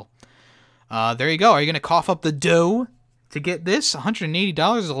hairstyle. There you go. Are you going to cough up the dough to get this?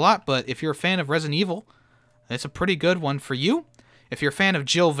 $180 is a lot, but if you're a fan of Resident Evil, it's a pretty good one for you. If you're a fan of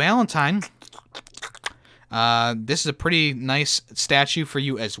Jill Valentine, this is a pretty nice statue for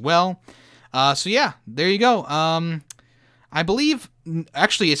you as well. So yeah, there you go. I believe,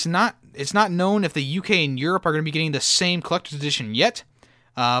 actually, it's not known if the UK and Europe are going to be getting the same collector's edition yet.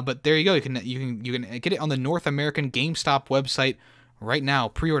 But there you go. You can get it on the North American GameStop website right now.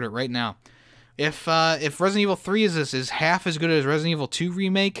 Pre-order it right now. If Resident Evil 3 is half as good as Resident Evil 2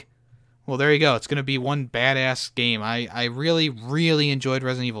 Remake, well, there you go. It's going to be one badass game. I really, really enjoyed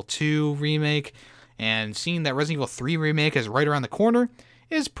Resident Evil 2 Remake, and seeing that Resident Evil 3 Remake is right around the corner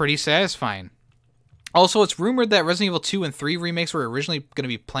is pretty satisfying. Also, it's rumored that Resident Evil 2 and 3 remakes were originally going to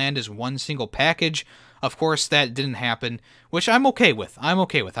be planned as one single package. Of course, that didn't happen, which I'm okay with. I'm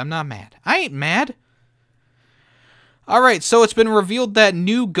not mad. I ain't mad. Alright, so it's been revealed that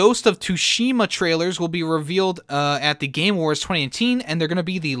new Ghost of Tsushima trailers will be revealed at the Game Awards 2018, and they're going to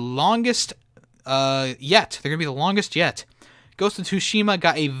be the longest yet. They're going to be the longest yet. Ghost of Tsushima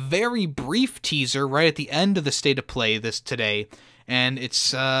got a very brief teaser right at the end of the State of Play today, and it's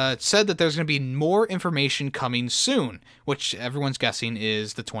said that there's going to be more information coming soon, which everyone's guessing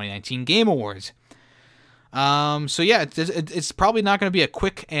is the 2019 Game Awards. So yeah, it's probably not going to be a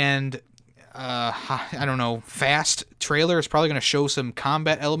quick and I don't know, fast trailer. It's probably going to show some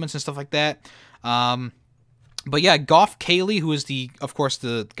combat elements and stuff like that. But yeah, Goff Cayley, who is of course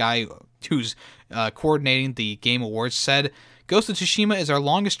the guy who's coordinating the Game Awards, said Ghost of Tsushima is our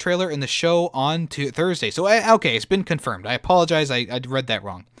longest trailer in the show on Thursday. So okay, it's been confirmed. I apologize, I read that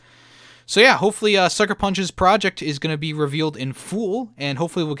wrong. So yeah, hopefully Sucker Punch's project is going to be revealed in full, and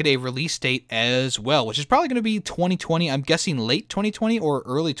hopefully we'll get a release date as well, which is probably going to be 2020. I'm guessing late 2020 or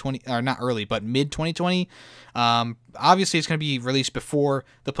early 20, or not early, but mid 2020. Obviously, it's going to be released before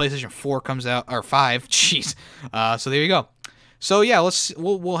the PlayStation 4 comes out, or 5. Jeez. So there you go. So yeah,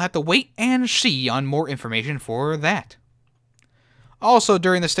 we'll have to wait and see on more information for that. Also,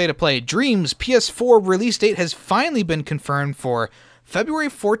 during the State of Play, Dream's PS4 release date has finally been confirmed for February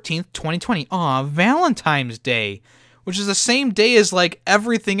 14th, 2020. Aw, Valentine's Day, which is the same day as, like,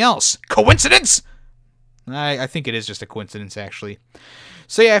 everything else. Coincidence? I think it is just a coincidence, actually.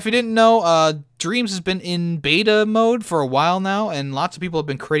 So yeah, if you didn't know, Dreams has been in beta mode for a while now, and lots of people have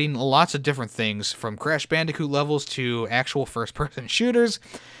been creating lots of different things, from Crash Bandicoot levels to actual first-person shooters.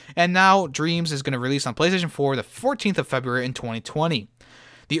 And now Dreams is going to release on PlayStation 4 the 14th of February in 2020.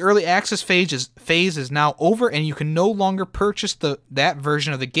 The early access phase is now over, and you can no longer purchase that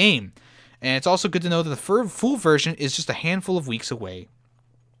version of the game. And it's also good to know that the full version is just a handful of weeks away.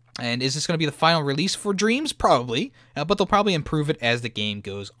 And is this going to be the final release for Dreams? Probably, but they'll probably improve it as the game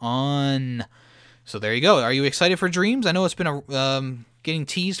goes on. So there you go. Are you excited for Dreams? I know it's been getting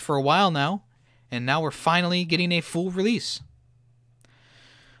teased for a while now, and now we're finally getting a full release.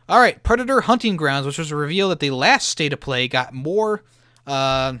 All right, Predator Hunting Grounds, which was a reveal at the last State of Play, got more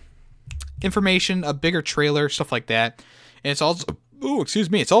information, a bigger trailer, stuff like that. And it's also,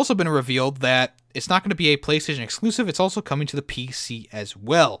 it's also been revealed that it's not going to be a PlayStation exclusive. It's also coming to the PC as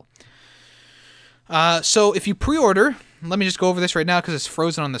well. So if you pre-order, let me just go over this right now because it's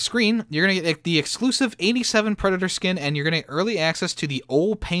frozen on the screen. You're going to get the exclusive 87 Predator skin, and you're going to get early access to the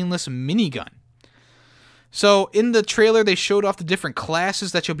Old Painless minigun. So in the trailer, they showed off the different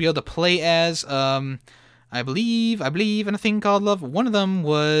classes that you'll be able to play as. I believe in a thing called Love. One of them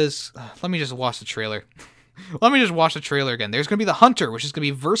was... let me just watch the trailer. Let me just watch the trailer again. There's going to be the Hunter, which is going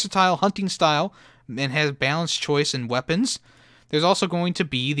to be versatile hunting style and has balanced choice in weapons. There's also going to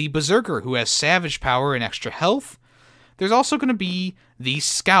be the Berserker, who has savage power and extra health. There's also going to be the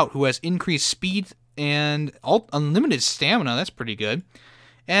Scout, who has increased speed and unlimited stamina. That's pretty good.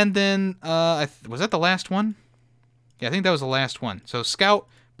 And then, was that the last one? Yeah, I think that was the last one. So Scout,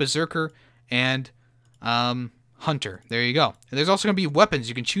 Berserker, and Hunter. There you go. And there's also going to be weapons.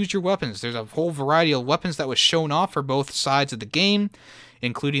 You can choose your weapons. There's a whole variety of weapons that was shown off for both sides of the game,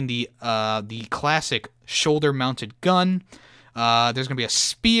 including the classic shoulder-mounted gun. There's going to be a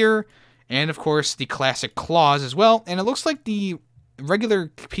spear, and of course the classic claws as well. And it looks like the regular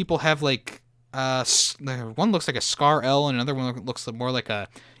people have like one looks like a Scar L, and another one looks more like a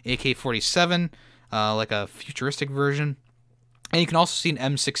AK-47, like a futuristic version. And you can also see an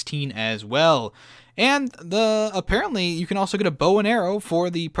M16 as well. And apparently you can also get a bow and arrow for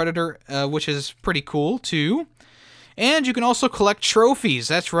the Predator, which is pretty cool too. And you can also collect trophies.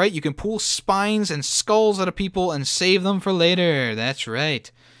 That's right. You can pull spines and skulls out of people and save them for later. That's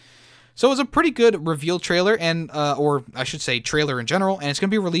right. So it was a pretty good reveal trailer, and or I should say trailer in general, and it's going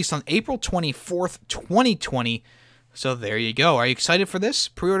to be released on April 24th, 2020. So there you go. Are you excited for this?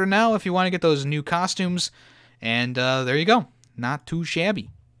 Pre-order now if you want to get those new costumes. And there you go. Not too shabby.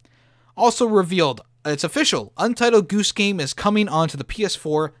 Also revealed, it's official, Untitled Goose Game is coming onto the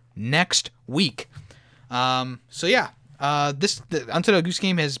PS4 next week. So yeah, the Untitled Goose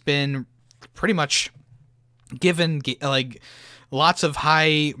Game has been pretty much given like lots of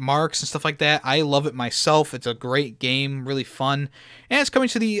high marks and stuff like that. I love it myself. It's a great game, really fun, and it's coming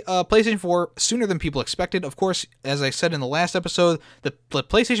to the PlayStation 4 sooner than people expected. Of course, as I said in the last episode, the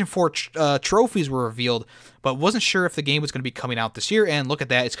PlayStation 4 trophies were revealed, but wasn't sure if the game was going to be coming out this year, and look at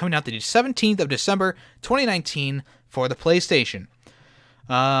that. It's coming out the 17th of December, 2019 for the PlayStation.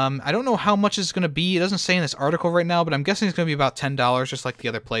 I don't know how much it's going to be. It doesn't say in this article right now, but I'm guessing it's going to be about $10, just like the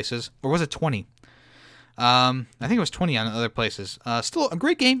other places. Or was it 20? I think it was 20 on other places. Still a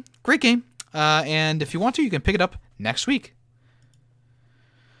great game. Great game. And if you want to, you can pick it up next week.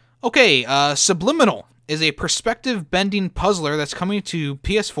 Okay, Subliminal is a perspective-bending puzzler that's coming to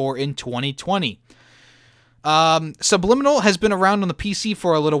PS4 in 2020. Subliminal has been around on the PC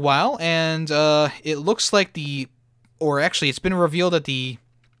for a little while, and it looks like it's been revealed that the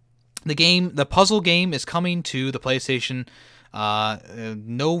puzzle game is coming to the PlayStation.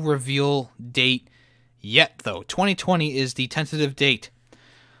 No reveal date yet, though. 2020 is the tentative date.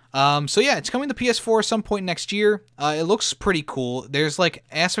 So yeah, it's coming to PS4 some point next year. It looks pretty cool. There's like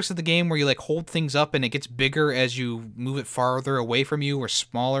aspects of the game where you like hold things up and it gets bigger as you move it farther away from you, or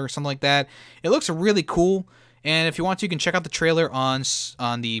smaller, or something like that. It looks really cool. And if you want to, you can check out the trailer on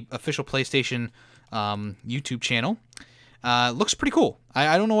the official PlayStation YouTube channel. Looks pretty cool.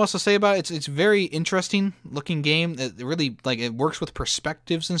 I don't know what else to say about it. It's very interesting looking game. It really it works with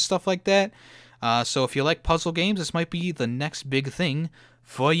perspectives and stuff like that. So if you like puzzle games, this might be the next big thing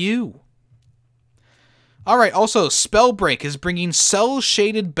for you. Alright, also, Spellbreak is bringing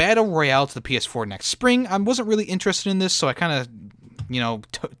cel-shaded Battle Royale to the PS4 next spring. I wasn't really interested in this, so I kind of,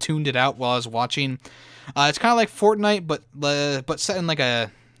 tuned it out while I was watching. It's kind of like Fortnite, but set in like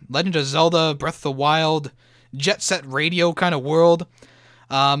a Legend of Zelda, Breath of the Wild, Jet Set Radio kind of world.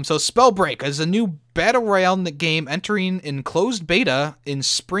 So Spellbreak is a new Battle Royale game entering in closed beta in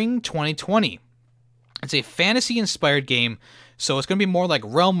spring 2020. It's a fantasy-inspired game, so it's going to be more like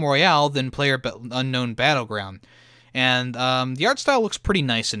Realm Royale than PlayerUnknown Battleground. And the art style looks pretty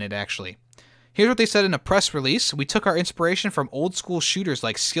nice in it, actually. Here's what they said in a press release. We took our inspiration from old school shooters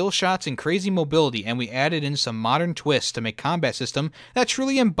like skill shots and crazy mobility, and we added in some modern twists to make a combat system that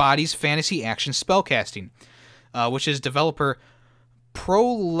truly embodies fantasy action spellcasting, which is developer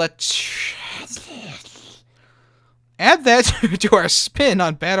Add that to our spin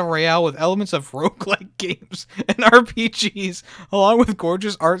on Battle Royale with elements of roguelike games and RPGs, along with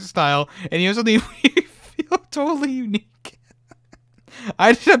gorgeous art style, and here's something we feel totally unique.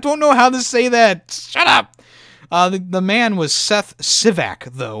 I don't know how to say that. Shut up! The man was Seth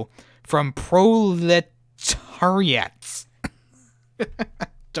Sivak, though, from Proletariats.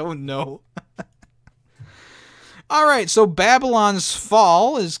 Don't know. Alright, so Babylon's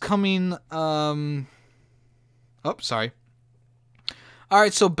Fall is coming, Oh, sorry.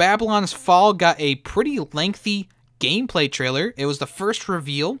 Alright, so Babylon's Fall got a pretty lengthy gameplay trailer. It was the first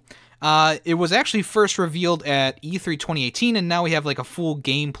reveal. It was actually first revealed at E3 2018, and now we have like a full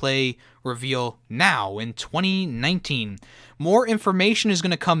gameplay reveal now in 2019. More information is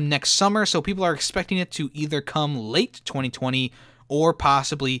going to come next summer, so people are expecting it to either come late 2020 or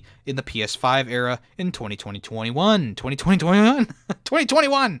possibly in the PS5 era in 2021. 2021?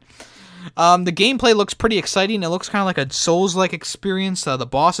 2021! The gameplay looks pretty exciting. It looks kind of like a Souls-like experience. The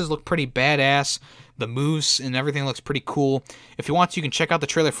bosses look pretty badass. The moves and everything looks pretty cool. If you want to, you can check out the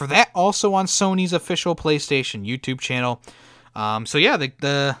trailer for that also on Sony's official PlayStation YouTube channel. So yeah,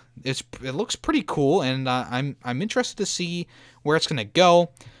 it looks pretty cool, and I'm interested to see where it's gonna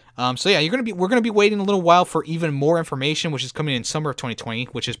go. So yeah, we're gonna be waiting a little while for even more information, which is coming in summer of 2020,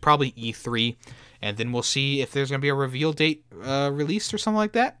 which is probably E3, and then we'll see if there's gonna be a reveal date released or something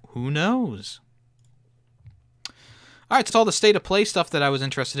like that. Who knows? All right, so all the state of play stuff that I was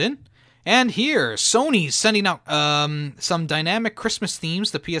interested in. And here, Sony's sending out some dynamic Christmas themes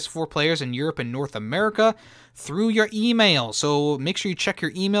to PS4 players in Europe and North America through your email. So make sure you check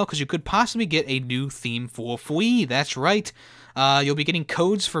your email because you could possibly get a new theme for free. That's right. You'll be getting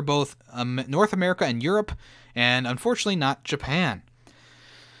codes for both North America and Europe, and unfortunately not Japan.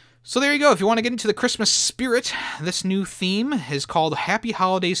 So there you go. If you want to get into the Christmas spirit, this new theme is called Happy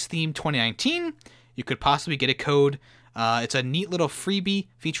Holidays Theme 2019. You could possibly get a code. It's a neat little freebie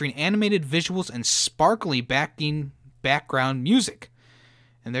featuring animated visuals and sparkly background music.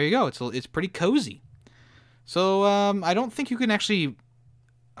 And there you go. It's pretty cozy. So I don't think you can actually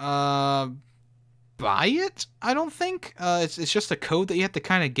buy it. I don't think it's just a code that you have to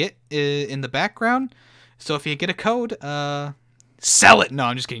kind of get in the background. So if you get a code, sell it. No,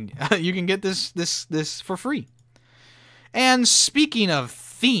 I'm just kidding. You can get this for free. And speaking of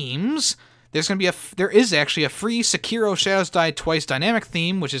themes, there is actually a free Sekiro Shadows Die Twice dynamic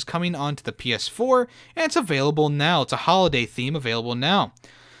theme, which is coming onto the PS4, and it's available now. It's a holiday theme available now.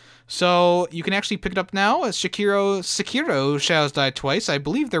 So you can actually pick it up now as Sekiro Shadows Die Twice. I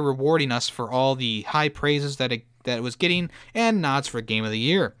believe they're rewarding us for all the high praises that it was getting and nods for Game of the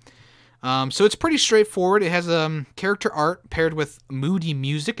Year. So it's pretty straightforward. It has character art paired with moody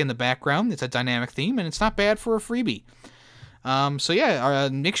music in the background. It's a dynamic theme, and it's not bad for a freebie. So yeah,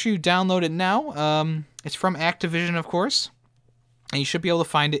 make sure you download it now. It's from Activision, of course, and you should be able to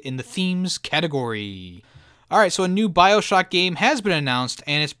find it in the themes category. Alright, so a new BioShock game has been announced,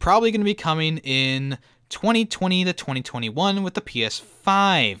 and it's probably going to be coming in 2020 to 2021 with the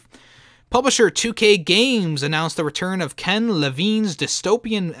PS5. Publisher 2K Games announced the return of Ken Levine's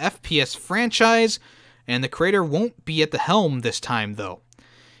dystopian FPS franchise, and the creator won't be at the helm this time, though.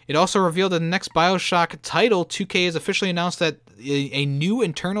 It also revealed that the next BioShock title, 2K has officially announced that a new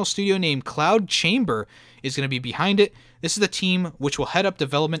internal studio named Cloud Chamber is going to be behind it. This is the team which will head up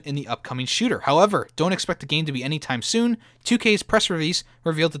development in the upcoming shooter. However, don't expect the game to be anytime soon. 2K's press release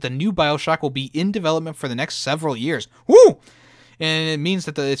revealed that the new BioShock will be in development for the next several years. Woo! And it means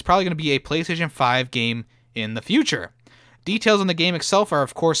that it's probably going to be a PlayStation 5 game in the future. Details on the game itself are,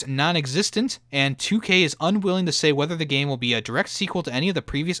 of course, non-existent, and 2K is unwilling to say whether the game will be a direct sequel to any of the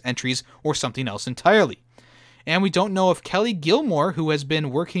previous entries or something else entirely. And we don't know if Kelly Gilmore, who has been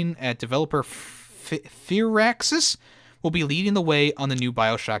working at developer Firaxis, will be leading the way on the new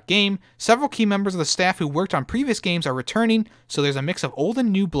BioShock game. Several key members of the staff who worked on previous games are returning, so there's a mix of old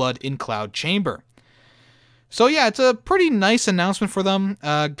and new blood in Cloud Chamber. So yeah, it's a pretty nice announcement for them.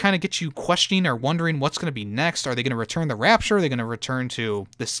 Kind of gets you questioning or wondering what's going to be next. Are they going to return the Rapture? Are they going to return to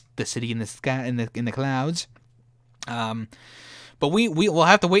the city in the sky in the clouds? But we'll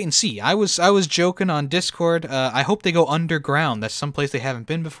have to wait and see. I was joking on Discord. I hope they go underground. That's someplace they haven't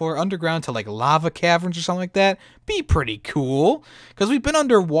been before. Underground to like lava caverns or something like that. Be pretty cool. Because we've been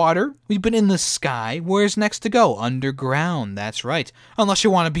underwater. We've been in the sky. Where's next to go? Underground. That's right. Unless you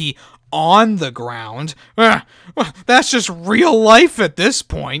want to be on the ground. That's just real life at this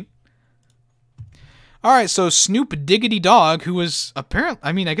point. All right, so Snoop Diggity Dogg, who was apparently,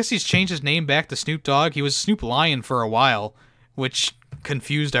 I mean, I guess he's changed his name back to Snoop Dogg. He was Snoop Lion for a while, which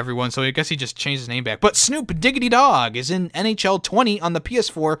confused everyone, so I guess he just changed his name back. But Snoop Diggity Dogg is in NHL 20 on the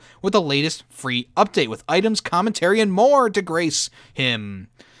PS4 with the latest free update with items, commentary, and more to grace him.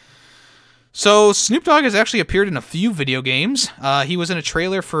 So Snoop Dogg has actually appeared in a few video games. He was in a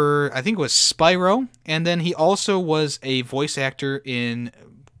trailer for, I think it was Spyro, and then he also was a voice actor in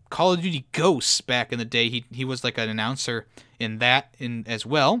Call of Duty Ghosts back in the day. He was like an announcer in that as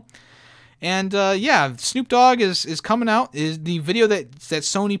well. And yeah, Snoop Dogg is coming out. Is the video that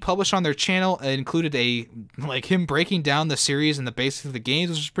Sony published on their channel included him breaking down the series and the basics of the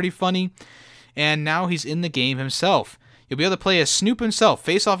games, which was pretty funny. And now he's in the game himself. You'll be able to play as Snoop himself,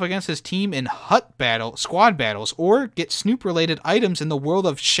 face off against his team in squad battles, or get Snoop-related items in the World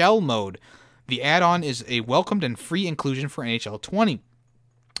of Shell mode. The add-on is a welcomed and free inclusion for NHL 20.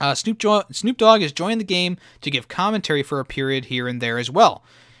 Snoop Dogg is joining the game to give commentary for a period here and there as well.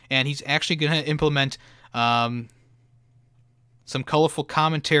 And he's actually going to implement some colorful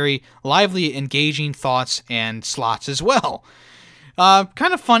commentary, lively, engaging thoughts, and slots as well.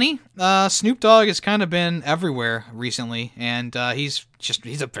 Kind of funny. Snoop Dogg has kind of been everywhere recently, and he's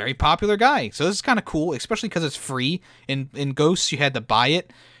a very popular guy. So this is kind of cool, especially because it's free. In Ghosts, you had to buy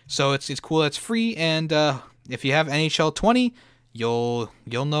it, so it's cool that it's free. And if you have NHL 20, you'll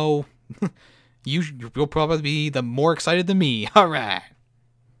know you'll probably be the more excited than me. All right.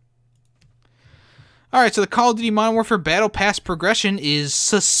 Alright, so the Call of Duty Modern Warfare Battle Pass progression is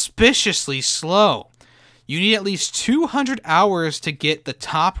suspiciously slow. You need at least 200 hours to get the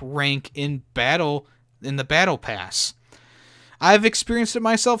top rank in the Battle Pass. I've experienced it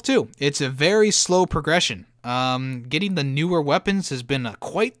myself too. It's a very slow progression. Getting the newer weapons has been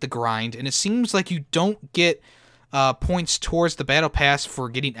quite the grind, and it seems like you don't get points towards the Battle Pass for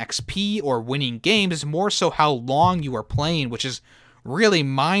getting XP or winning games. It's more so how long you are playing, which is really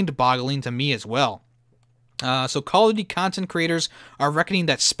mind-boggling to me as well. So Call of Duty content creators are reckoning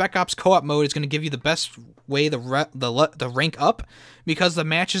that Spec Ops co-op mode is going to give you the best way to rank up, because the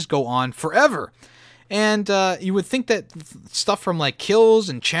matches go on forever. And you would think that stuff from like kills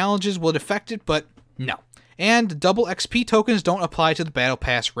and challenges would affect it, but no. And double XP tokens don't apply to the Battle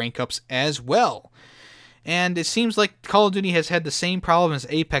Pass rank ups as well. And it seems like Call of Duty has had the same problem as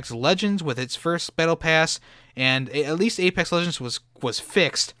Apex Legends with its first Battle Pass, and at least Apex Legends was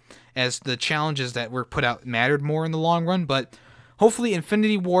fixed, as the challenges that were put out mattered more in the long run. But hopefully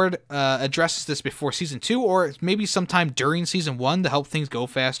Infinity Ward addresses this before Season 2, or maybe sometime during Season 1 to help things go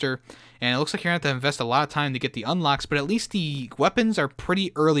faster. And it looks like you're going to have to invest a lot of time to get the unlocks, but at least the weapons are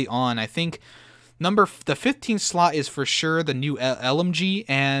pretty early on. I think the 15th slot is for sure the new LMG,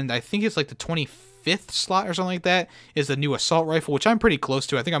 and I think it's like the 25th slot or something like that is the new assault rifle, which I'm pretty close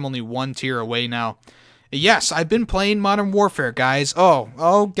to. I think I'm only one tier away now. Yes, I've been playing Modern Warfare, guys.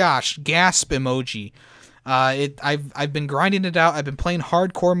 Oh gosh, gasp emoji. I've been grinding it out. I've been playing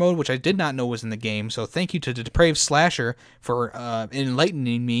hardcore mode, which I did not know was in the game. So thank you to the Depraved Slasher for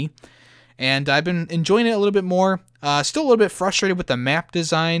enlightening me. And I've been enjoying it a little bit more. Still a little bit frustrated with the map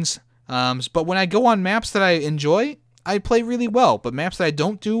designs. But when I go on maps that I enjoy, I play really well. But maps that I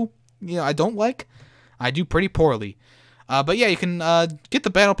don't like, I do pretty poorly. But yeah, you can get the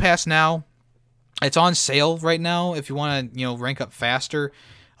Battle Pass now. It's on sale right now if you want to, rank up faster.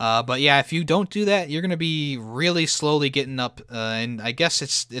 But yeah, if you don't do that, you're going to be really slowly getting up. And I guess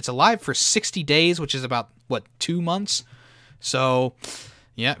it's alive for 60 days, which is about, 2 months? So,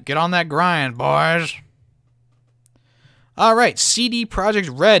 yeah, get on that grind, boys. Alright, CD Projekt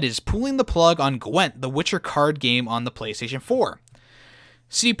Red is pulling the plug on Gwent, the Witcher card game on the PlayStation 4.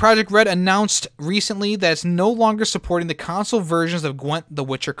 CD Projekt Red announced recently that it's no longer supporting the console versions of Gwent the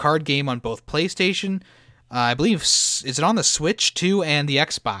Witcher card game on both PlayStation, I believe, is it on the Switch too, and the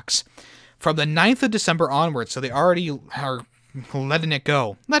Xbox, from the 9th of December onwards, so they already are letting it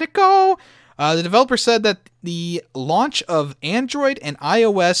go. Let it go! The developer said that the launch of Android and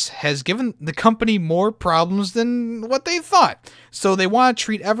iOS has given the company more problems than what they thought, so they want to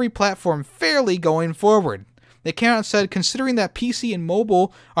treat every platform fairly going forward. They came out and said, considering that PC and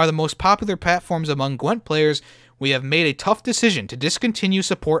mobile are the most popular platforms among Gwent players, we have made a tough decision to discontinue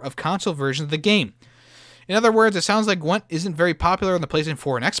support of console versions of the game. In other words, it sounds like Gwent isn't very popular on the PlayStation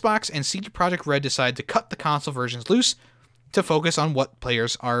 4 and Xbox, and CD Projekt Red decided to cut the console versions loose to focus on what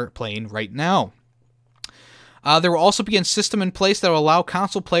players are playing right now. There will also be a system in place that will allow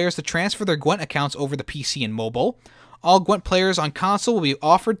console players to transfer their Gwent accounts over to PC and mobile. All Gwent players on console will be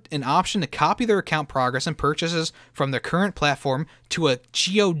offered an option to copy their account progress and purchases from their current platform to a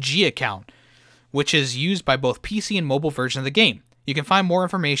GOG account, which is used by both PC and mobile versions of the game. You can find more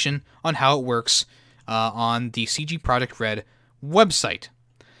information on how it works on the CG Projekt Red website.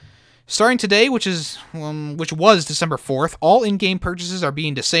 Starting today, which was December 4th, all in-game purchases are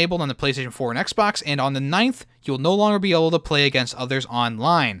being disabled on the PlayStation 4 and Xbox, and on the 9th, you'll no longer be able to play against others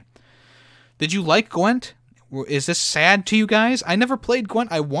online. Did you like Gwent? Is this sad to you guys? I never played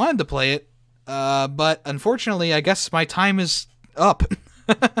Gwent. I wanted to play it, but unfortunately, I guess my time is up.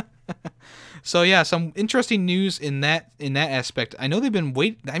 So yeah, some interesting news in that aspect. I know they've been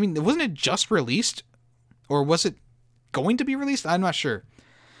I mean, wasn't it just released, or was it going to be released? I'm not sure.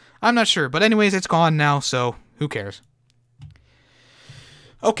 But anyways, it's gone now, so who cares?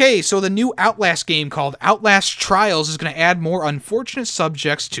 Okay, so the new Outlast game called Outlast Trials is going to add more unfortunate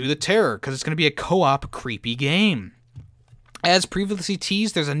subjects to the terror, because it's going to be a co-op creepy game. As previously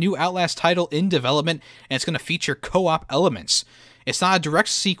teased, there's a new Outlast title in development, and it's going to feature co-op elements. It's not a direct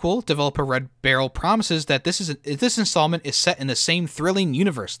sequel. Developer Red Barrel promises that this installment is set in the same thrilling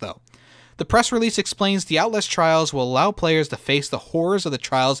universe, though. The press release explains the Outlast Trials will allow players to face the horrors of the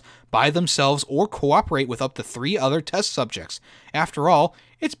trials by themselves or cooperate with up to 3 other test subjects. After all,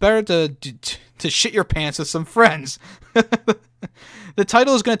 it's better to shit your pants with some friends. The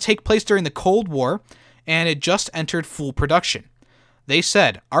title is going to take place during the Cold War, and it just entered full production. They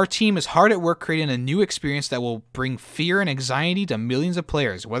said, "Our team is hard at work creating a new experience that will bring fear and anxiety to millions of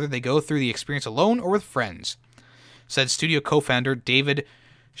players, whether they go through the experience alone or with friends," said studio co-founder David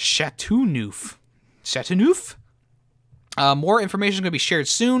Chateauneuf. More information is going to be shared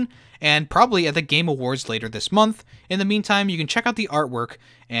soon, and probably at the Game Awards later this month. In the meantime, you can check out the artwork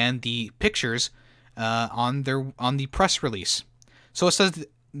and the pictures on the press release. So it says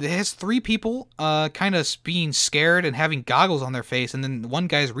it has 3 people kind of being scared and having goggles on their face, and then one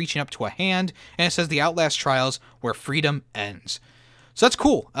guy's reaching up to a hand, and it says the Outlast Trials where freedom ends. So that's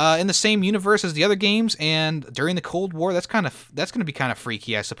cool. In the same universe as the other games, and during the Cold War, that's going to be kind of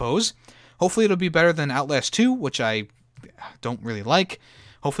freaky, I suppose. Hopefully it'll be better than Outlast 2, which I don't really like.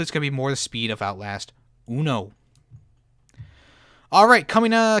 Hopefully it's going to be more the speed of Outlast Uno. All right,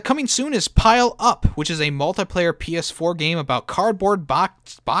 coming soon is Pile Up, which is a multiplayer PS4 game about cardboard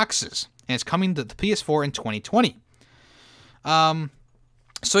boxes, and it's coming to the PS4 in 2020.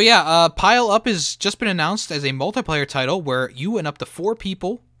 So yeah, Pile Up has just been announced as a multiplayer title where you and up to 4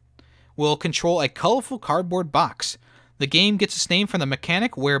 people will control a colorful cardboard box. The game gets its name from the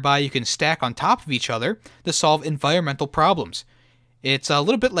mechanic whereby you can stack on top of each other to solve environmental problems. It's a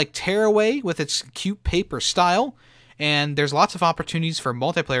little bit like Tearaway with its cute paper style, and there's lots of opportunities for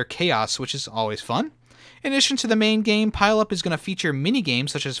multiplayer chaos, which is always fun. In addition to the main game, Pile Up is going to feature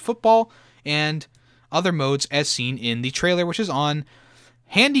mini-games such as football and other modes as seen in the trailer, which is on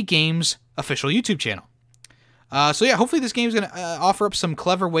Handy Games' official YouTube channel. So yeah, hopefully this game is going to offer up some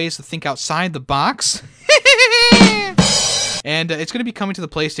clever ways to think outside the box. And it's going to be coming to the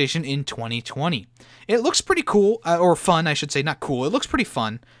PlayStation in 2020. It looks pretty cool, or fun, I should say, not cool. It looks pretty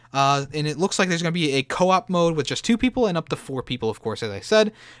fun, and it looks like there's going to be a co-op mode with just 2 people and up to 4 people, of course, as I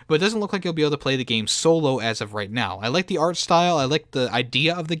said, but it doesn't look like you'll be able to play the game solo as of right now. I like the art style, I like the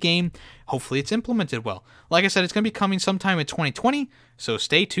idea of the game. Hopefully it's implemented well. Like I said, it's going to be coming sometime in 2020, so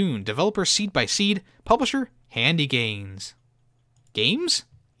stay tuned. Developer Seed by Seed, publisher Handy Games. Games?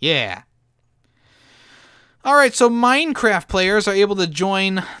 Yeah. Alright, so Minecraft players are able to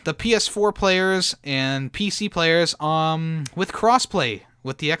join the PS4 players and PC players with crossplay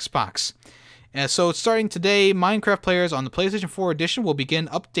with the Xbox. So starting today, Minecraft players on the PlayStation 4 edition will begin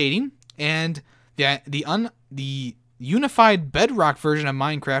updating, and the unified Bedrock version of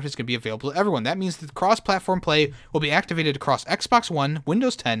Minecraft is going to be available to everyone. That means that cross-platform play will be activated across Xbox One,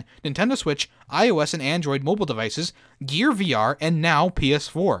 Windows 10, Nintendo Switch, iOS and Android mobile devices, Gear VR, and now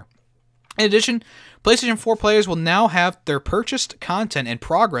PS4. In addition, PlayStation 4 players will now have their purchased content and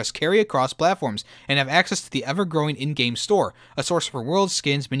progress carry across platforms and have access to the ever-growing in-game store, a source for worlds,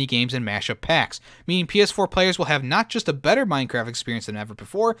 skins, minigames, and mashup packs, meaning PS4 players will have not just a better Minecraft experience than ever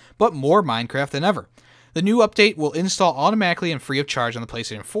before, but more Minecraft than ever. The new update will install automatically and free of charge on the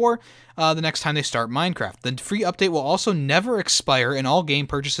PlayStation 4 the next time they start Minecraft. The free update will also never expire, and all game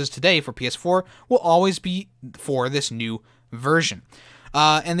purchases today for PS4 will always be for this new version.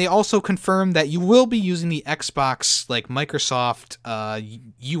 And they also confirmed that you will be using the Xbox, like Microsoft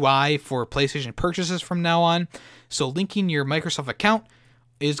UI for PlayStation purchases from now on. So linking your Microsoft account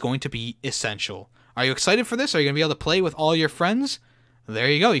is going to be essential. Are you excited for this? Are you going to be able to play with all your friends?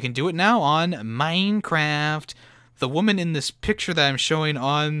 There you go. You can do it now on Minecraft. The woman in this picture that I'm showing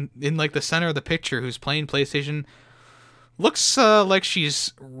in like the center of the picture who's playing PlayStation looks like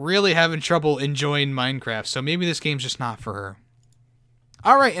she's really having trouble enjoying Minecraft. So maybe this game's just not for her.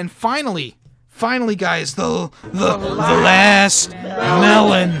 Alright, and finally, guys, the last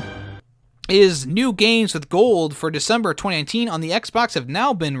melon. is new games with gold for December 2019 on the Xbox have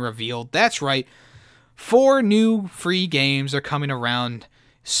now been revealed. That's right. 4 new free games are coming around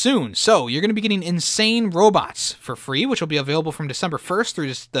soon. So you're going to be getting Insane Robots for free, which will be available from December 1st through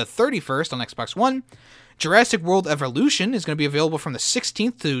the 31st on Xbox One. Jurassic World Evolution is going to be available from the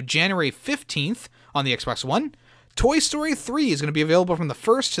 16th to January 15th on the Xbox One. Toy Story 3 is going to be available from the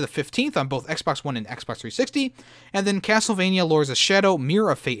 1st to the 15th on both Xbox One and Xbox 360. And then Castlevania Lords of Shadow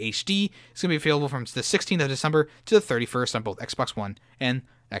Mirror of Fate HD is going to be available from the 16th of December to the 31st on both Xbox One and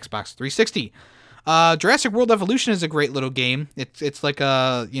Xbox 360. Jurassic World Evolution is a great little game. It's like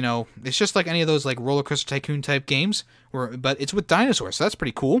it's just like any of those like Roller Coaster Tycoon type games, but it's with dinosaurs, so that's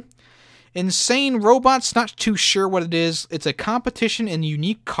pretty cool. Insane Robots, not too sure what it is. It's a competition and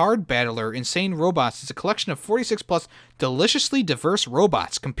unique card battler. Insane Robots is a collection of 46 plus deliciously diverse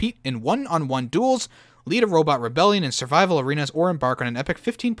robots. Compete in one-on-one duels, lead a robot rebellion in survival arenas, or embark on an epic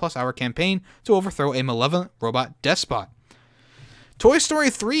 15-plus hour campaign to overthrow a malevolent robot despot. Toy Story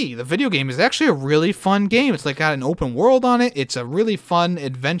 3, the video game, is actually a really fun game. It's like got an open world on it. It's a really fun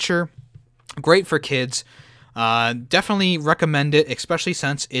adventure. Great for kids. Definitely recommend it, especially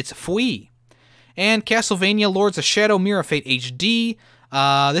since it's free. And Castlevania Lords of Shadow Mirror of Fate HD.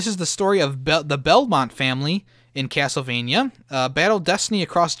 This is the story of the Belmont family in Castlevania. Battle destiny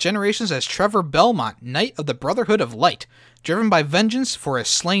across generations as Trevor Belmont, Knight of the Brotherhood of Light. Driven by vengeance for his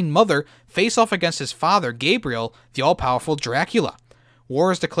slain mother, face off against his father, Gabriel, the all-powerful Dracula.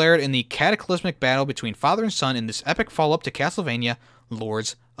 War is declared in the cataclysmic battle between father and son in this epic follow-up to Castlevania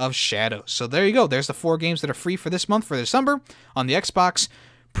Lords of Shadow. So there you go. There's the 4 games that are free for this month for December on the Xbox.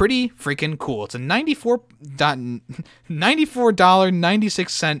 Pretty freaking cool. It's a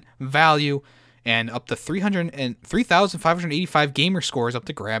 $94.96 value and up to 3,585 gamer scores up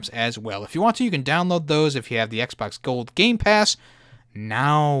to grabs as well. If you want to, you can download those if you have the Xbox Gold Game Pass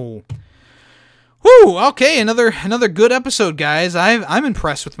now. Whew, okay, another good episode, guys. I'm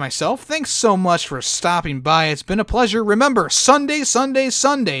impressed with myself. Thanks so much for stopping by. It's been a pleasure. Remember, Sunday.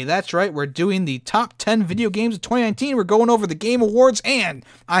 That's right, we're doing the top 10 video games of 2019. We're going over the Game Awards, and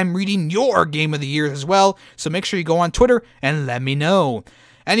I'm reading your Game of the Year as well. So make sure you go on Twitter and let me know.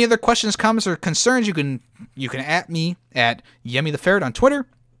 Any other questions, comments, or concerns, you can at me at YemmytheFerret on Twitter.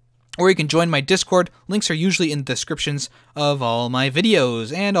 Or you can join my Discord. Links are usually in the descriptions of all my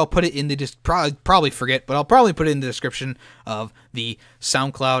videos. And I'll put it in the... probably forget, but I'll probably put it in the description of the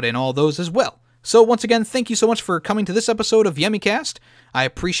SoundCloud and all those as well. So once again, thank you so much for coming to this episode of YemmyCast. I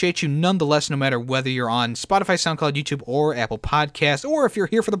appreciate you nonetheless, no matter whether you're on Spotify, SoundCloud, YouTube, or Apple Podcasts, or if you're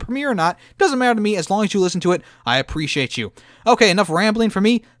here for the premiere or not. Doesn't matter to me. As long as you listen to it, I appreciate you. Okay, enough rambling for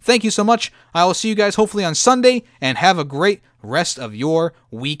me. Thank you so much. I will see you guys hopefully on Sunday, and have a great rest of your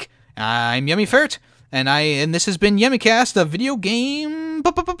week. I'm YemmytheFerret, and this has been YemmyCast, the video game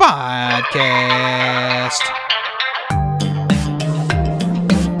podcast.